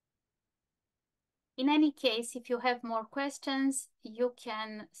 In any case, if you have more questions, you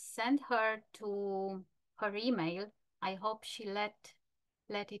can send her to her email. I hope she let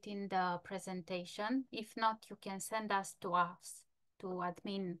it in the presentation. If not, you can send us to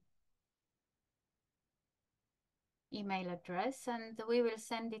admin email address, and we will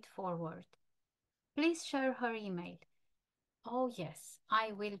send it forward. Please share her email. Oh, yes,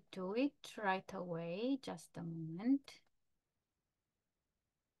 I will do it right away. Just a moment.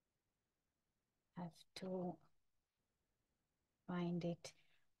 Have to find it.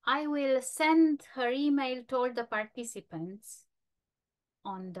 I will send her email to all the participants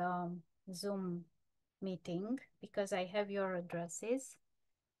on the Zoom meeting because I have your addresses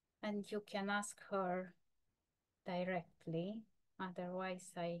and you can ask her directly.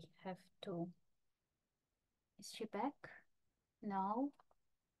 Otherwise, I have to. Is she back? No.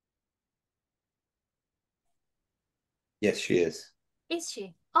 Yes, she is. Is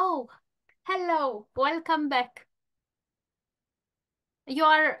she? Oh, hello. Welcome back.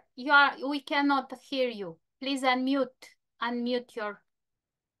 We cannot hear you. Please unmute your.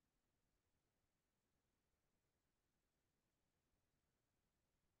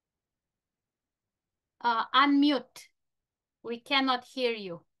 Unmute. We cannot hear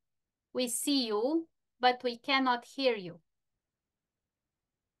you. We see you, but we cannot hear you.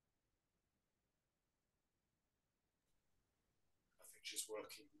 I think she's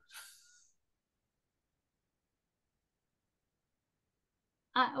working.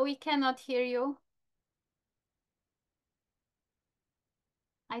 We cannot hear you.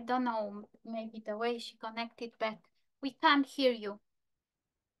 I don't know, maybe the way she connected back. We can't hear you.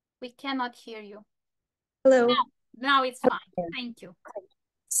 We cannot hear you. Hello. Now it's fine. Thank you.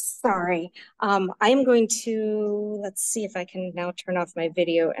 Sorry. I'm going to, let's see if I can now turn off my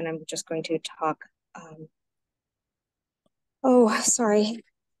video and I'm just going to talk. Oh, sorry.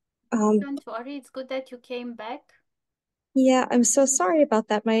 Don't worry, it's good that you came back. Yeah, I'm so sorry about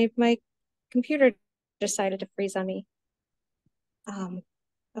that. My computer decided to freeze on me.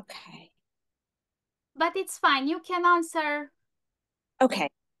 Okay. But it's fine. You can answer. Okay.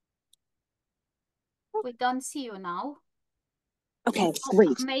 We don't see you now. Okay,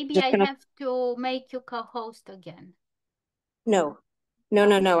 great. Maybe Just I gonna... have to make you co-host again. No. I'm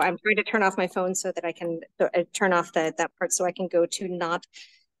trying to turn off my phone so that I can turn off that part so I can go to not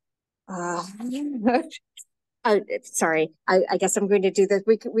sorry, I guess I'm going to do this.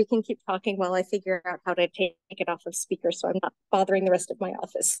 We can keep talking while I figure out how to take it off of speaker so I'm not bothering the rest of my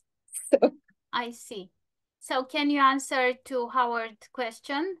office. So. I see. So can you answer to Howard's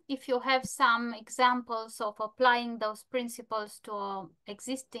question? If you have some examples of applying those principles to an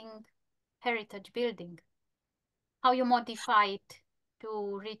existing heritage building, how you modify it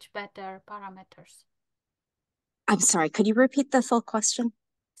to reach better parameters? I'm sorry, could you repeat the full question?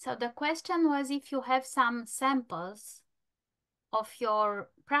 So the question was if you have some samples of your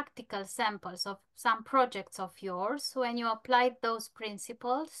practical samples of some projects of yours when you applied those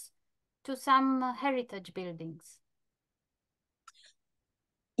principles to some heritage buildings.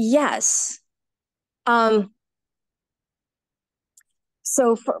 Yes.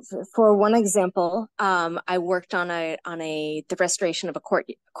 So for one example, I worked on the restoration of a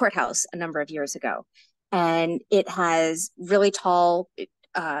courthouse a number of years ago, and it has really tall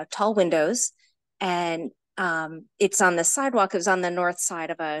windows, and it's on the sidewalk. It was on the north side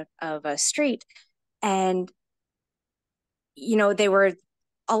of a street, and they were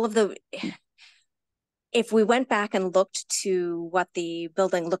all of the. If we went back and looked to what the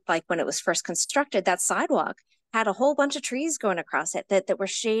building looked like when it was first constructed, that sidewalk had a whole bunch of trees going across it that were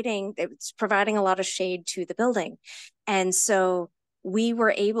shading, it was providing a lot of shade to the building. And so we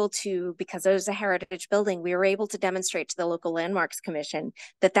were able to, because it was a heritage building, we were able to demonstrate to the local landmarks commission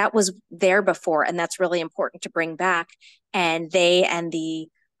that was there before, and that's really important to bring back. And they and the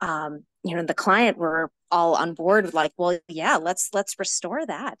the client were all on board with like, well, yeah, let's restore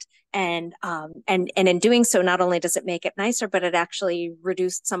that. And in doing so, not only does it make it nicer, but it actually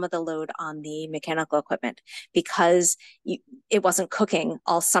reduced some of the load on the mechanical equipment because it wasn't cooking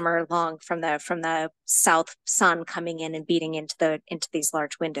all summer long from the south sun coming in and beating into these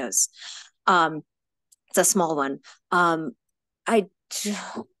large windows. It's a small one.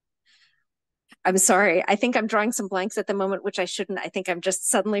 I'm sorry. I think I'm drawing some blanks at the moment, which I shouldn't. I think I'm just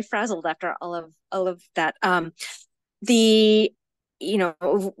suddenly frazzled after all of that. I've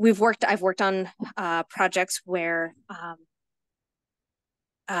worked on projects where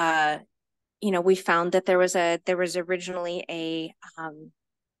we found that there was originally a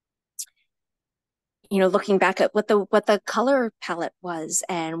looking back at what the color palette was,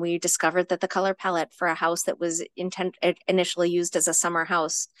 and we discovered that the color palette for a house that was initially used as a summer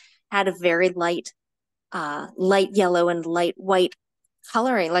house had a very light yellow and light white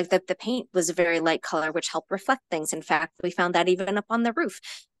coloring, like the paint was a very light color, which helped reflect things. In fact, we found that even up on the roof,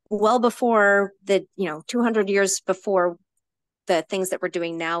 well before 200 years before the things that we're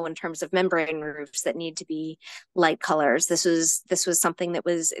doing now in terms of membrane roofs that need to be light colors. This was something it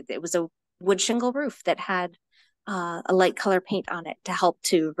was a wood shingle roof that had light color paint on it to help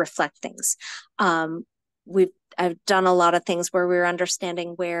to reflect things. I've done a lot of things where we're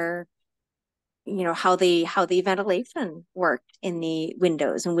understanding where, you know, how the ventilation worked in the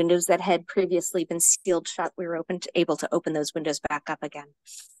windows, and windows that had previously been sealed shut, we were able to open those windows back up again.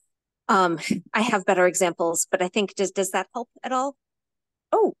 I have better examples, but I think does that help at all?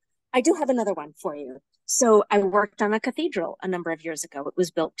 Oh, I do have another one for you. So I worked on a cathedral a number of years ago. It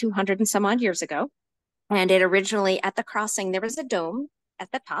was built 200 and some odd years ago. And it originally, at the crossing, there was a dome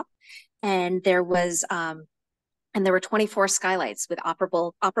at the top, and there were 24 skylights with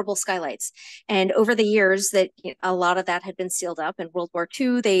operable skylights. And over the years, that a lot of that had been sealed up. In World War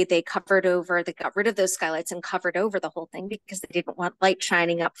II, they got rid of those skylights and covered over the whole thing because they didn't want light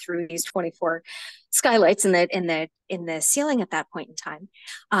shining up through these 24 skylights in the ceiling at that point in time.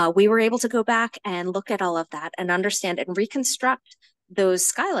 We were able to go back and look at all of that and understand and reconstruct those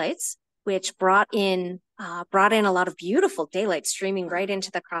skylights, which brought in a lot of beautiful daylight streaming right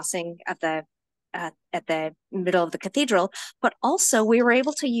into the crossing of at the middle of the cathedral, but also we were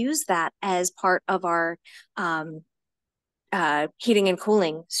able to use that as part of our heating and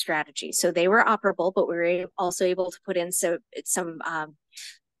cooling strategy. So they were operable, but we were also able to put in some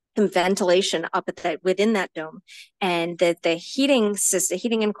ventilation up within that dome, and the heating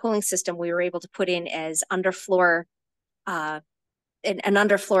and cooling system we were able to put in as underfloor. An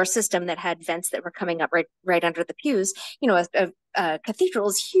underfloor system that had vents that were coming up right under the pews. You know, a cathedral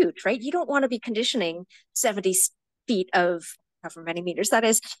is huge, right? You don't want to be conditioning 70 feet of however many meters that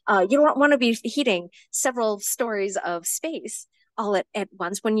is. You don't want to be heating several stories of space all at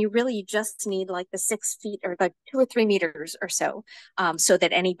once when you really just need like the 6 feet or like 2 or 3 meters or so, so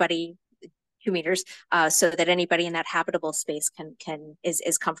that anybody 2 meters, so that anybody in that habitable space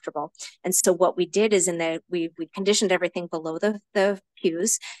is comfortable. And so what we did is we conditioned everything below the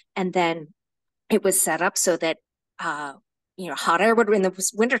pews, and then it was set up so that hot air would, in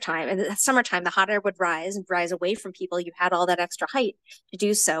the wintertime and the summertime, the hot air would rise away from people. You had all that extra height to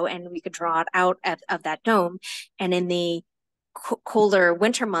do so, and we could draw it out of that dome. And in the colder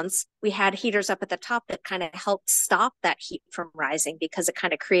winter months, we had heaters up at the top that kind of helped stop that heat from rising, because it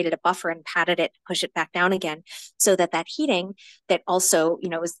kind of created a buffer and padded it, push it back down again, so that heating that also,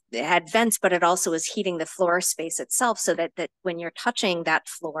 it had vents, but it also was heating the floor space itself, so that when you're touching that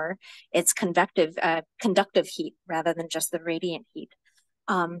floor, it's conductive heat rather than just the radiant heat.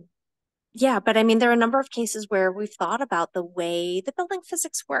 Yeah, but I mean, there are a number of cases where we've thought about the way the building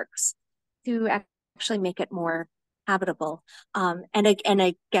physics works to actually make it more habitable. And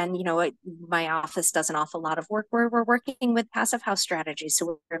again, my office does an awful lot of work where we're working with passive house strategies.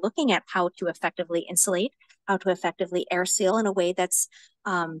 So we're looking at how to effectively insulate, how to effectively air seal in a way that's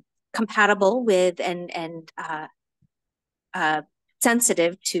compatible with and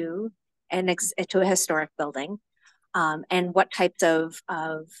sensitive to a historic building, and what types of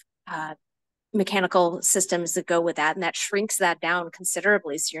mechanical systems that go with that, and that shrinks that down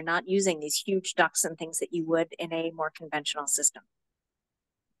considerably, so you're not using these huge ducts and things that you would in a more conventional system.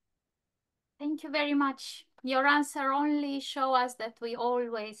 Thank you very much. Your answer only shows us that we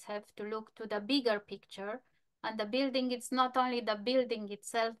always have to look to the bigger picture, and the building, it's not only the building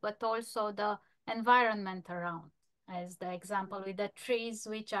itself, but also the environment around, as the example with the trees,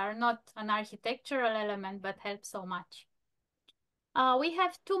 which are not an architectural element, but help so much. We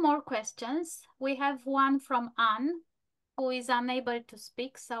have 2 more questions. We have one from Anne, who is unable to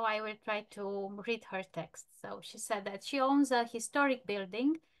speak, so I will try to read her text. So she said that she owns a historic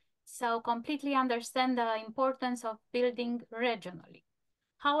building, so completely understand the importance of building regionally.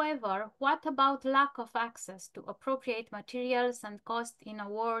 However, what about lack of access to appropriate materials and cost in a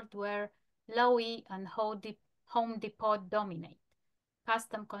world where Lowy and Home Depot dominate?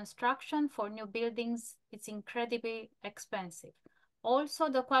 Custom construction for new buildings is incredibly expensive. Also,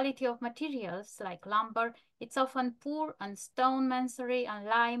 the quality of materials like lumber, it's often poor, and stone, masonry, and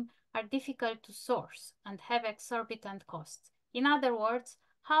lime are difficult to source and have exorbitant costs. In other words,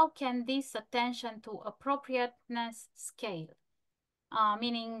 how can this attention to appropriateness scale?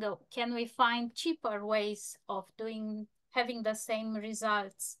 Meaning, can we find cheaper ways of having the same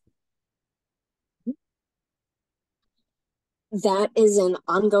results? That is an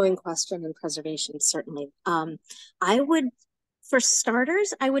ongoing question in preservation, certainly. For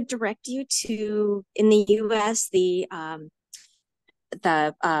starters, I would direct you to, in the U.S., the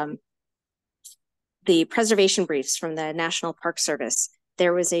preservation briefs from the National Park Service.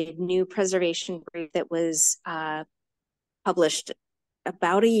 There was a new preservation brief that was published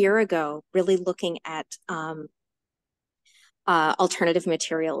about a year ago, really looking at alternative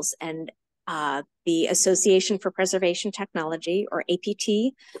materials, and the Association for Preservation Technology, or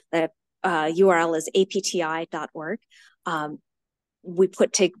APT, the URL is apti.org. We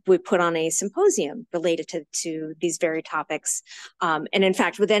put on a symposium related to these very topics. And in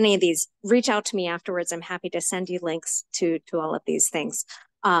fact, with any of these, reach out to me afterwards. I'm happy to send you links to all of these things.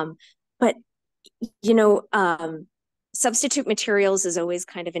 But, you know, substitute materials is always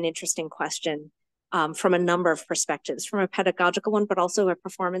kind of an interesting question from a number of perspectives, from a pedagogical one, but also a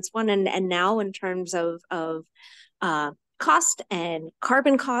performance one. And now in terms of cost and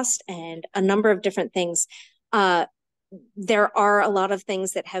carbon cost and a number of different things, there are a lot of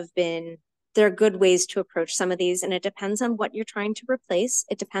things that there are good ways to approach some of these, and it depends on what you're trying to replace.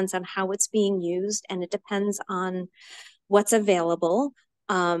 It depends on how it's being used, and it depends on what's available,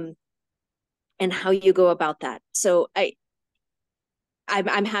 and how you go about that. So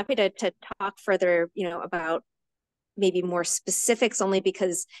I'm happy to talk further, you know, about maybe more specifics, only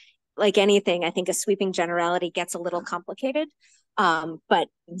because, like anything, I think a sweeping generality gets a little complicated. But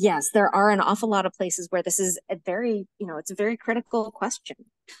yes, there are an awful lot of places where this is a very, you know, it's a very critical question.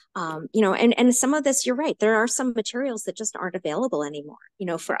 You know, and some of this, you're right, there are some materials that just aren't available anymore. You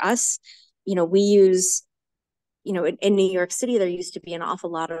know, for us, you know, we use, you know, in New York City, there used to be an awful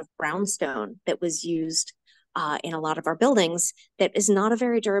lot of brownstone that was used in a lot of our buildings that is not a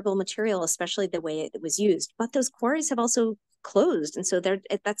very durable material, especially the way it was used. But those quarries have also closed, and so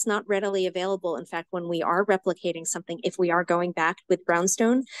that's not readily available. In fact, when we are replicating something, if we are going back with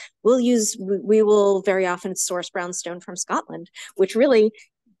brownstone, we will very often source brownstone from Scotland, which really,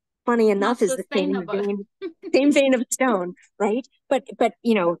 funny enough, is the same vein of stone, right? But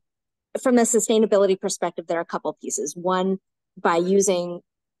you know, from the sustainability perspective, there are a couple pieces. One, by using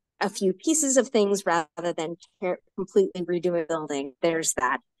a few pieces of things rather than completely redoing a building, there's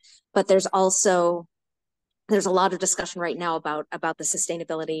that. But there's a lot of discussion right now about the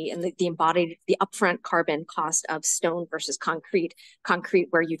sustainability and the embodied, the upfront carbon cost of stone versus concrete,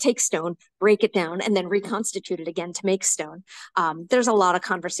 where you take stone, break it down, and then reconstitute it again to make stone. There's a lot of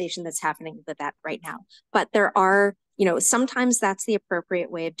conversation that's happening with that right now. But there are, you know, sometimes that's the appropriate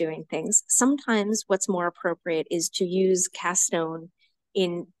way of doing things. Sometimes what's more appropriate is to use cast stone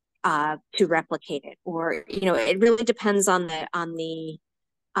to replicate it, or, you know, it really depends on the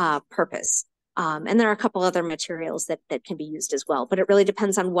purpose. And there are a couple other materials that can be used as well, but it really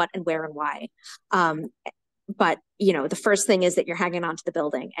depends on what and where and why. But, you know, the first thing is that you're hanging on to the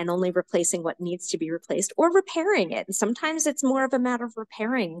building and only replacing what needs to be replaced, or repairing it. And sometimes it's more of a matter of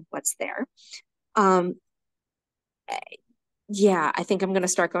repairing what's there. Yeah, I think I'm going to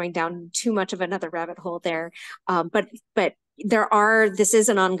start going down too much of another rabbit hole there. But this is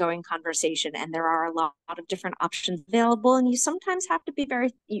an ongoing conversation, and there are a lot of different options available. And you sometimes have to be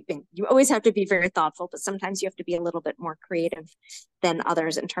you always have to be very thoughtful, but sometimes you have to be a little bit more creative than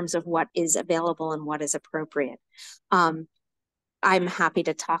others in terms of what is available and what is appropriate. I'm happy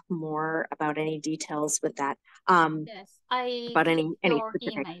to talk more about any details with that. Yes, I about any your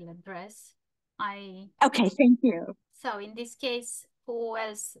specific email address. Okay, thank you. So in this case, who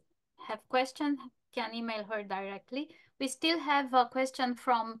else have questions can email her directly. We still have a question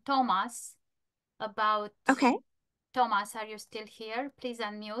from Thomas about... Okay. Thomas, are you still here? Please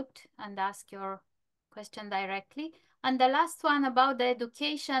unmute and ask your question directly. And the last one about the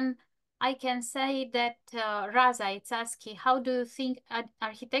education, I can say that Raza, it's asking, how do you think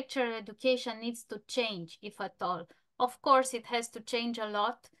architectural education needs to change, if at all? Of course, it has to change a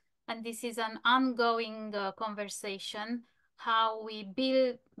lot. And this is an ongoing conversation, how we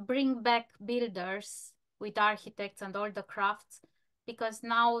bring back builders with architects and all the crafts, because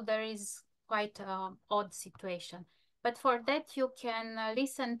now there is quite an odd situation. But for that, you can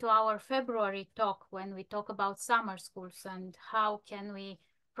listen to our February talk when we talk about summer schools and how can we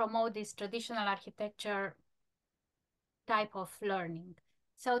promote this traditional architecture type of learning.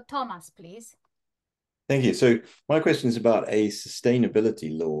 So Thomas, please. Thank you. So my question is about a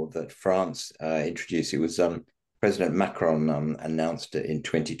sustainability law that France introduced. It was President Macron announced it in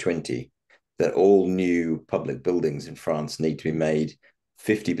 2020, that all new public buildings in France need to be made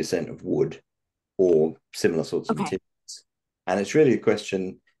 50% of wood or similar sorts of materials. And it's really a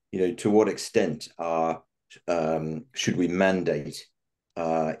question, you know, to what extent should we mandate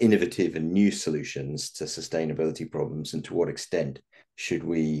innovative and new solutions to sustainability problems, and to what extent should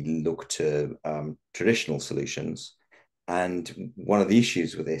we look to traditional solutions? And one of the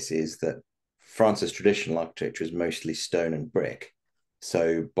issues with this is that France's traditional architecture is mostly stone and brick.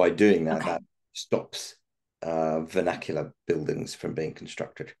 So by doing that, that stops vernacular buildings from being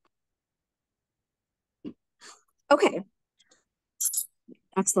constructed. Okay.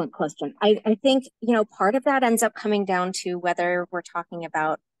 Excellent question. I think, you know, part of that ends up coming down to whether we're talking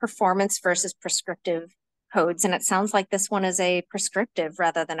about performance versus prescriptive codes, and it sounds like this one is a prescriptive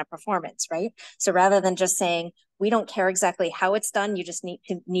rather than a performance, right? So rather than just saying, we don't care exactly how it's done, you just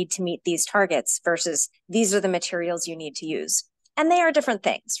need to meet these targets, versus these are the materials you need to use. And they are different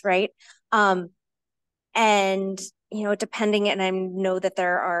things, right? And, you know, depending, and I know that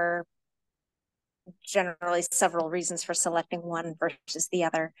there are generally several reasons for selecting one versus the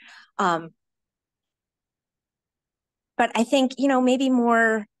other. But I think, you know, maybe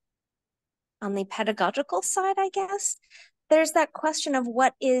more on the pedagogical side, I guess, there's that question of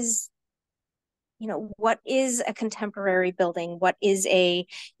what is, you know, what is a contemporary building? What is a,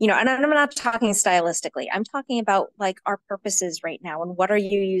 you know, and I'm not talking stylistically, I'm talking about like our purposes right now, and what are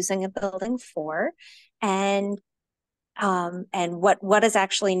you using a building for? And what is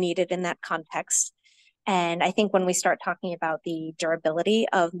actually needed in that context. And I think when we start talking about the durability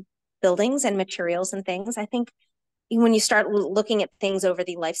of buildings and materials and things, I think when you start looking at things over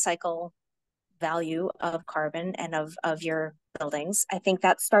the life cycle value of carbon and of your buildings, I think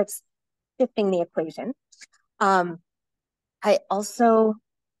that starts shifting the equation. I also,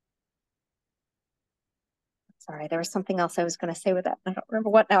 sorry, there was something else I was going to say with that. I don't remember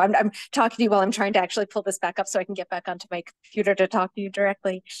what now. I'm talking to you while I'm trying to actually pull this back up so I can get back onto my computer to talk to you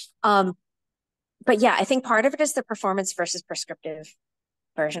directly. But yeah, I think part of it is the performance versus prescriptive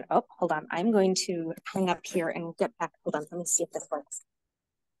version. Oh, hold on. I'm going to hang up here and get back. Hold on. Let me see if this works.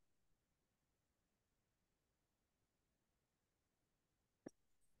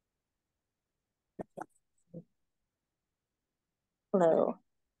 Hello.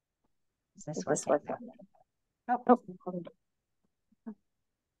 Is this working? Oh.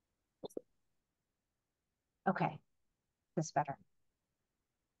 Okay. This better.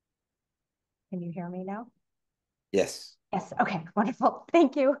 Can you hear me now? Yes. Yes. Okay. Wonderful.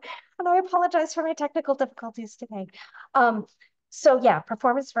 Thank you. And I apologize for my technical difficulties today. So yeah,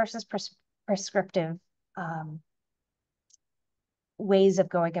 performance versus prescriptive ways of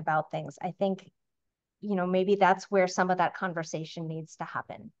going about things. I think, you know, maybe that's where some of that conversation needs to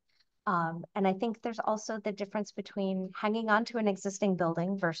happen. And I think there's also the difference between hanging on to an existing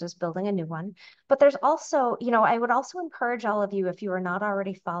building versus building a new one. But there's also, you know, I would also encourage all of you, if you are not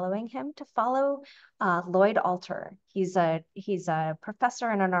already following him, to follow Lloyd Alter. He's a professor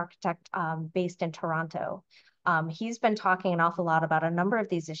and an architect based in Toronto. He's been talking an awful lot about a number of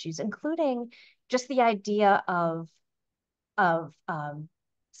these issues, including just the idea of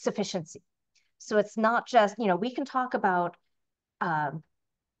sufficiency. So it's not just, you know, we can talk about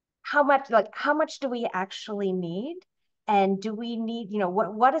how much do we actually need? And do we need, you know,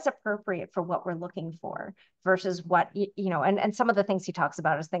 what is appropriate for what we're looking for versus what, you know, and some of the things he talks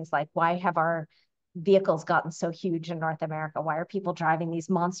about is things like, why have our vehicles gotten so huge in North America? Why are people driving these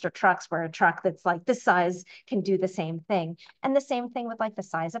monster trucks where a truck that's like this size can do the same thing? And the same thing with like the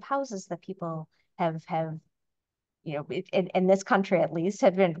size of houses that people have you know, in this country at least,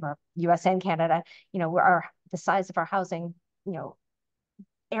 have been, US and Canada, you know, the size of our housing, you know,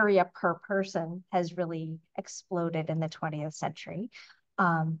 area per person has really exploded in the 20th century.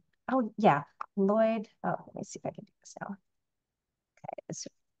 Oh yeah, Lloyd, oh, let me see if I can do this now. Okay, this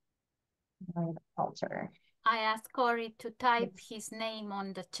Lloyd Alter. I asked Cory to type his name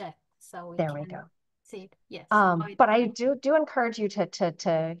on the chat so we there we go. See it. Yes. But I do encourage you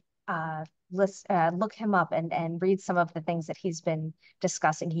to look him up and read some of the things that he's been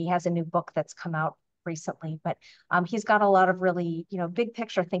discussing. He has a new book that's come out recently, but he's got a lot of really, you know, big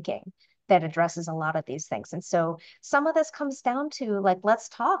picture thinking that addresses a lot of these things. And so some of this comes down to like, let's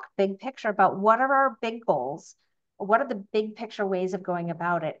talk big picture about what are our big goals, what are the big picture ways of going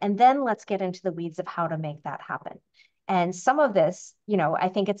about it, and then let's get into the weeds of how to make that happen. And some of this, you know, I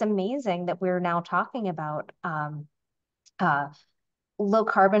think it's amazing that we're now talking about low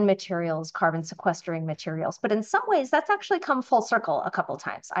carbon materials, carbon sequestering materials. But in some ways, that's actually come full circle a couple of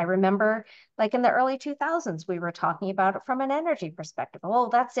times. I remember like in the early 2000s, we were talking about it from an energy perspective. Oh,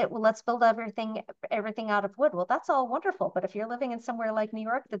 that's it. Well, let's build everything out of wood. Well, that's all wonderful. But if you're living in somewhere like New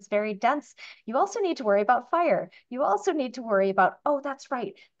York that's very dense, you also need to worry about fire. You also need to worry about, oh, that's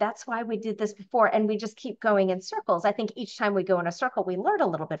right. That's why we did this before. And we just keep going in circles. I think each time we go in a circle, we learn a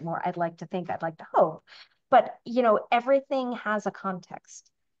little bit more. I'd like to hope. But, you know, everything has a context.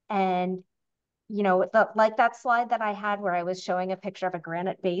 And, you know, like that slide that I had where I was showing a picture of a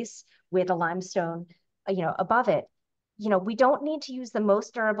granite base with a limestone, you know, above it. You know, we don't need to use the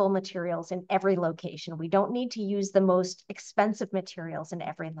most durable materials in every location. We don't need to use the most expensive materials in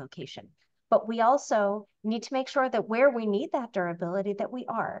every location. But we also need to make sure that where we need that durability, that we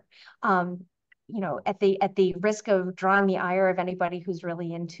are. You know, at the risk of drawing the ire of anybody who's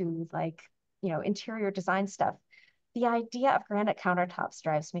really into like, you know, interior design stuff, the idea of granite countertops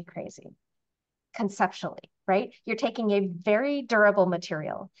drives me crazy. conceptually, right? You're taking a very durable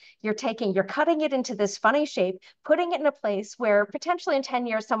material. You're cutting it into this funny shape, putting it in a place where potentially in 10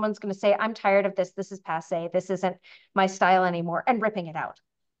 years, someone's going to say, I'm tired of this. This is passe. This isn't my style anymore, and ripping it out.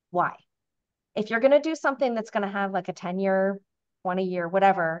 Why? If you're going to do something that's going to have like a 10-year, 20-year,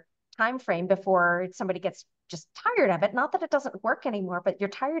 whatever time frame before somebody gets just tired of it, not that it doesn't work anymore, but you're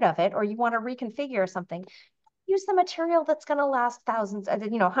tired of it, or you want to reconfigure something, use the material that's going to last thousands,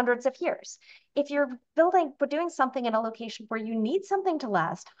 hundreds of years. If you're doing something in a location where you need something to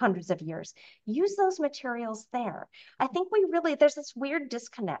last hundreds of years, use those materials there. I think there's this weird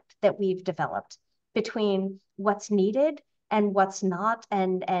disconnect that we've developed between what's needed and what's not.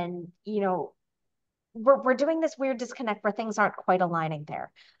 And we're doing this weird disconnect where things aren't quite aligning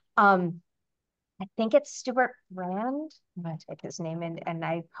there. I think it's Stuart Rand. I'm going to take his name and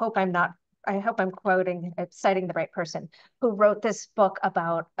I hope I'm citing the right person, who wrote this book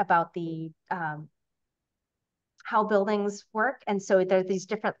about the how buildings work. And so there are these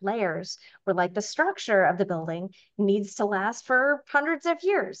different layers where like the structure of the building needs to last for hundreds of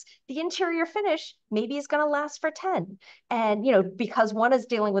years. The interior finish maybe is going to last for 10. And, because one is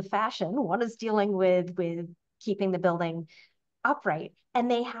dealing with fashion, one is dealing with keeping the building upright, and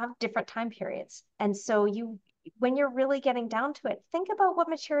they have different time periods. And so when you're really getting down to it, think about what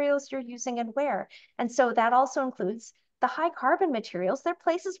materials you're using and where. And so that also includes the high carbon materials. There are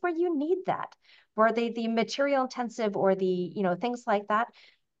places where you need that, where the material intensive or the, things like that.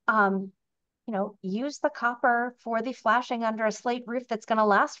 Use the copper for the flashing under a slate roof that's going to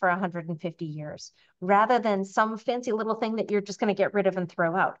last for 150 years, rather than some fancy little thing that you're just going to get rid of and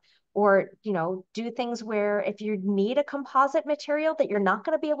throw out. Or, do things where if you need a composite material that you're not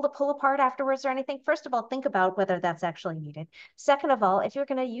going to be able to pull apart afterwards or anything, first of all, think about whether that's actually needed. Second of all, if you're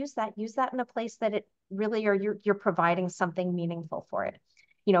going to use that in a place that it really, or you're providing something meaningful for it.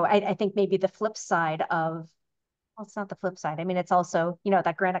 I think maybe the flip side of, well, it's not the flip side. I mean, it's also,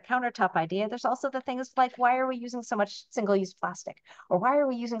 that granite countertop idea. There's also the things like, why are we using so much single-use plastic? Or why are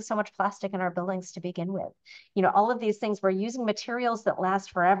we using so much plastic in our buildings to begin with? All of these things, we're using materials that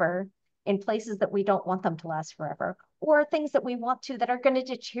last forever in places that we don't want them to last forever, or things that we want to that are going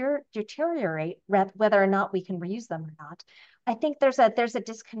to deteriorate, whether or not we can reuse them or not. I think there's a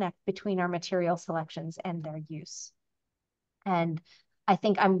disconnect between our material selections and their use. And I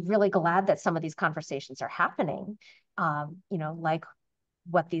think I'm really glad that some of these conversations are happening, like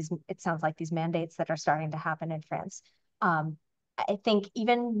it sounds like these mandates that are starting to happen in France. I think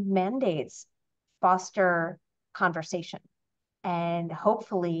even mandates foster conversation. And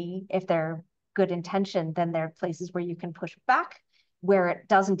hopefully, if they're good intention, then there are places where you can push back where it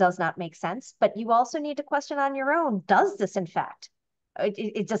does not make sense. But you also need to question on your own, does this in fact,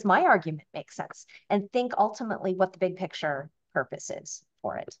 does my argument make sense? And think ultimately what the big picture purpose is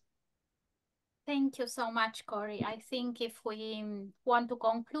for it. Thank you so much, Cory. I think if we want to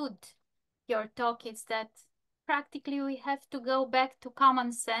conclude your talk, it's that practically we have to go back to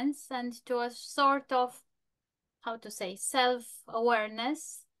common sense and to a sort of, how to say,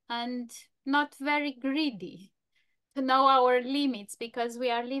 self-awareness, and not very greedy, to know our limits, because we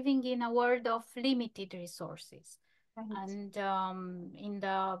are living in a world of limited resources. Right. And in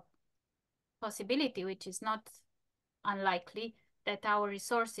the possibility, which is not unlikely, that our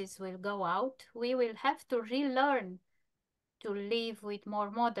resources will go out, we will have to relearn to live with more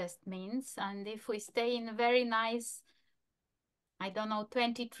modest means. And if we stay in very nice,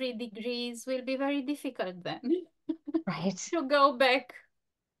 23 degrees, will be very difficult then. Right. To go back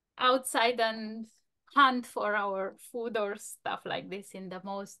outside and hunt for our food or stuff like this in the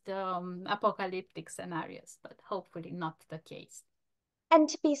most apocalyptic scenarios, but hopefully not the case. And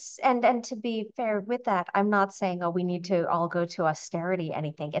to be fair with that, I'm not saying, oh, we need to all go to austerity,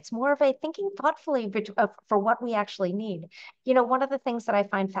 anything. It's more of a thinking thoughtfully for what we actually need. One of the things that I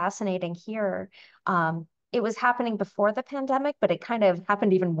find fascinating here, it was happening before the pandemic, but it kind of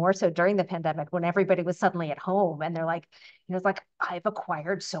happened even more so during the pandemic when everybody was suddenly at home and they're like, it's like, I've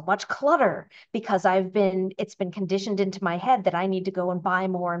acquired so much clutter because it's been conditioned into my head that I need to go and buy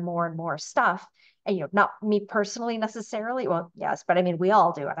more and more and more stuff. And, not me personally necessarily, well, yes, but I mean, we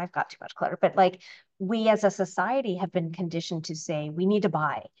all do it. I've got too much clutter, but like we as a society have been conditioned to say we need to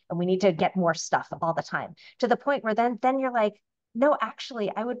buy and we need to get more stuff all the time, to the point where then you're like, no,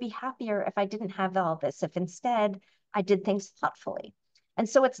 actually, I would be happier if I didn't have all this, if instead I did things thoughtfully. And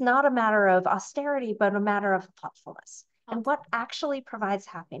so it's not a matter of austerity, but a matter of thoughtfulness. And what actually provides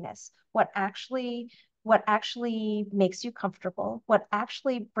happiness, what actually makes you comfortable, what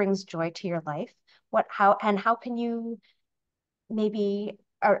actually brings joy to your life, how can you maybe,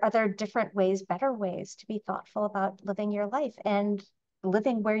 are there different ways, better ways to be thoughtful about living your life? And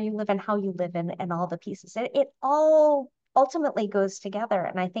living where you live and how you live and all the pieces. It all ultimately goes together.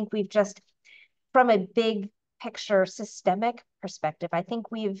 And I think we've just, from a big picture systemic perspective, I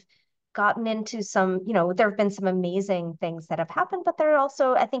think we've gotten into some, you know, there have been some amazing things that have happened, but there are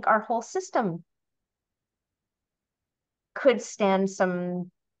also, I think our whole system could stand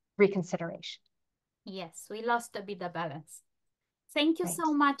some reconsideration. Yes, we lost a bit of balance. Thank you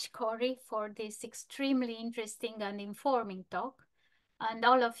so much, Cory, for this extremely interesting and informing talk. And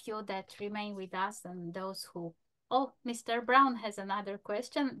all of you that remain with us and those who... Oh, Mr. Brown has another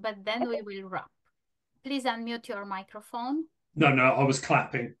question, but then we will wrap. Please unmute your microphone. No, I was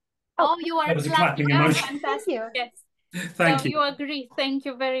clapping. Oh, you are clapping. clapping. Oh, fantastic. Thank you. Yes. Thank you. You agree. Thank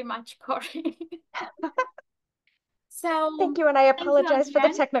you very much, Cory. So thank you, and I apologize for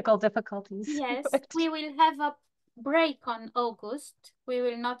the technical difficulties. Yes, we will have a break on August. We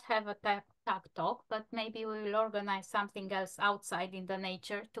will not have a tag talk, but maybe we will organize something else outside in the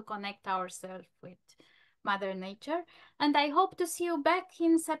nature to connect ourselves with Mother Nature. And I hope to see you back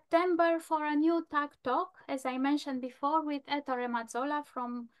in September for a new tag talk, as I mentioned before, with Ettore Mazzola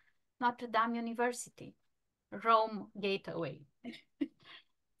from Notre Dame University, Rome Gateway.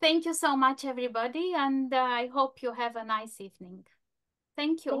 Thank you so much, everybody, and I hope you have a nice evening.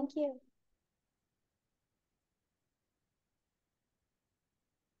 Thank you. Thank you.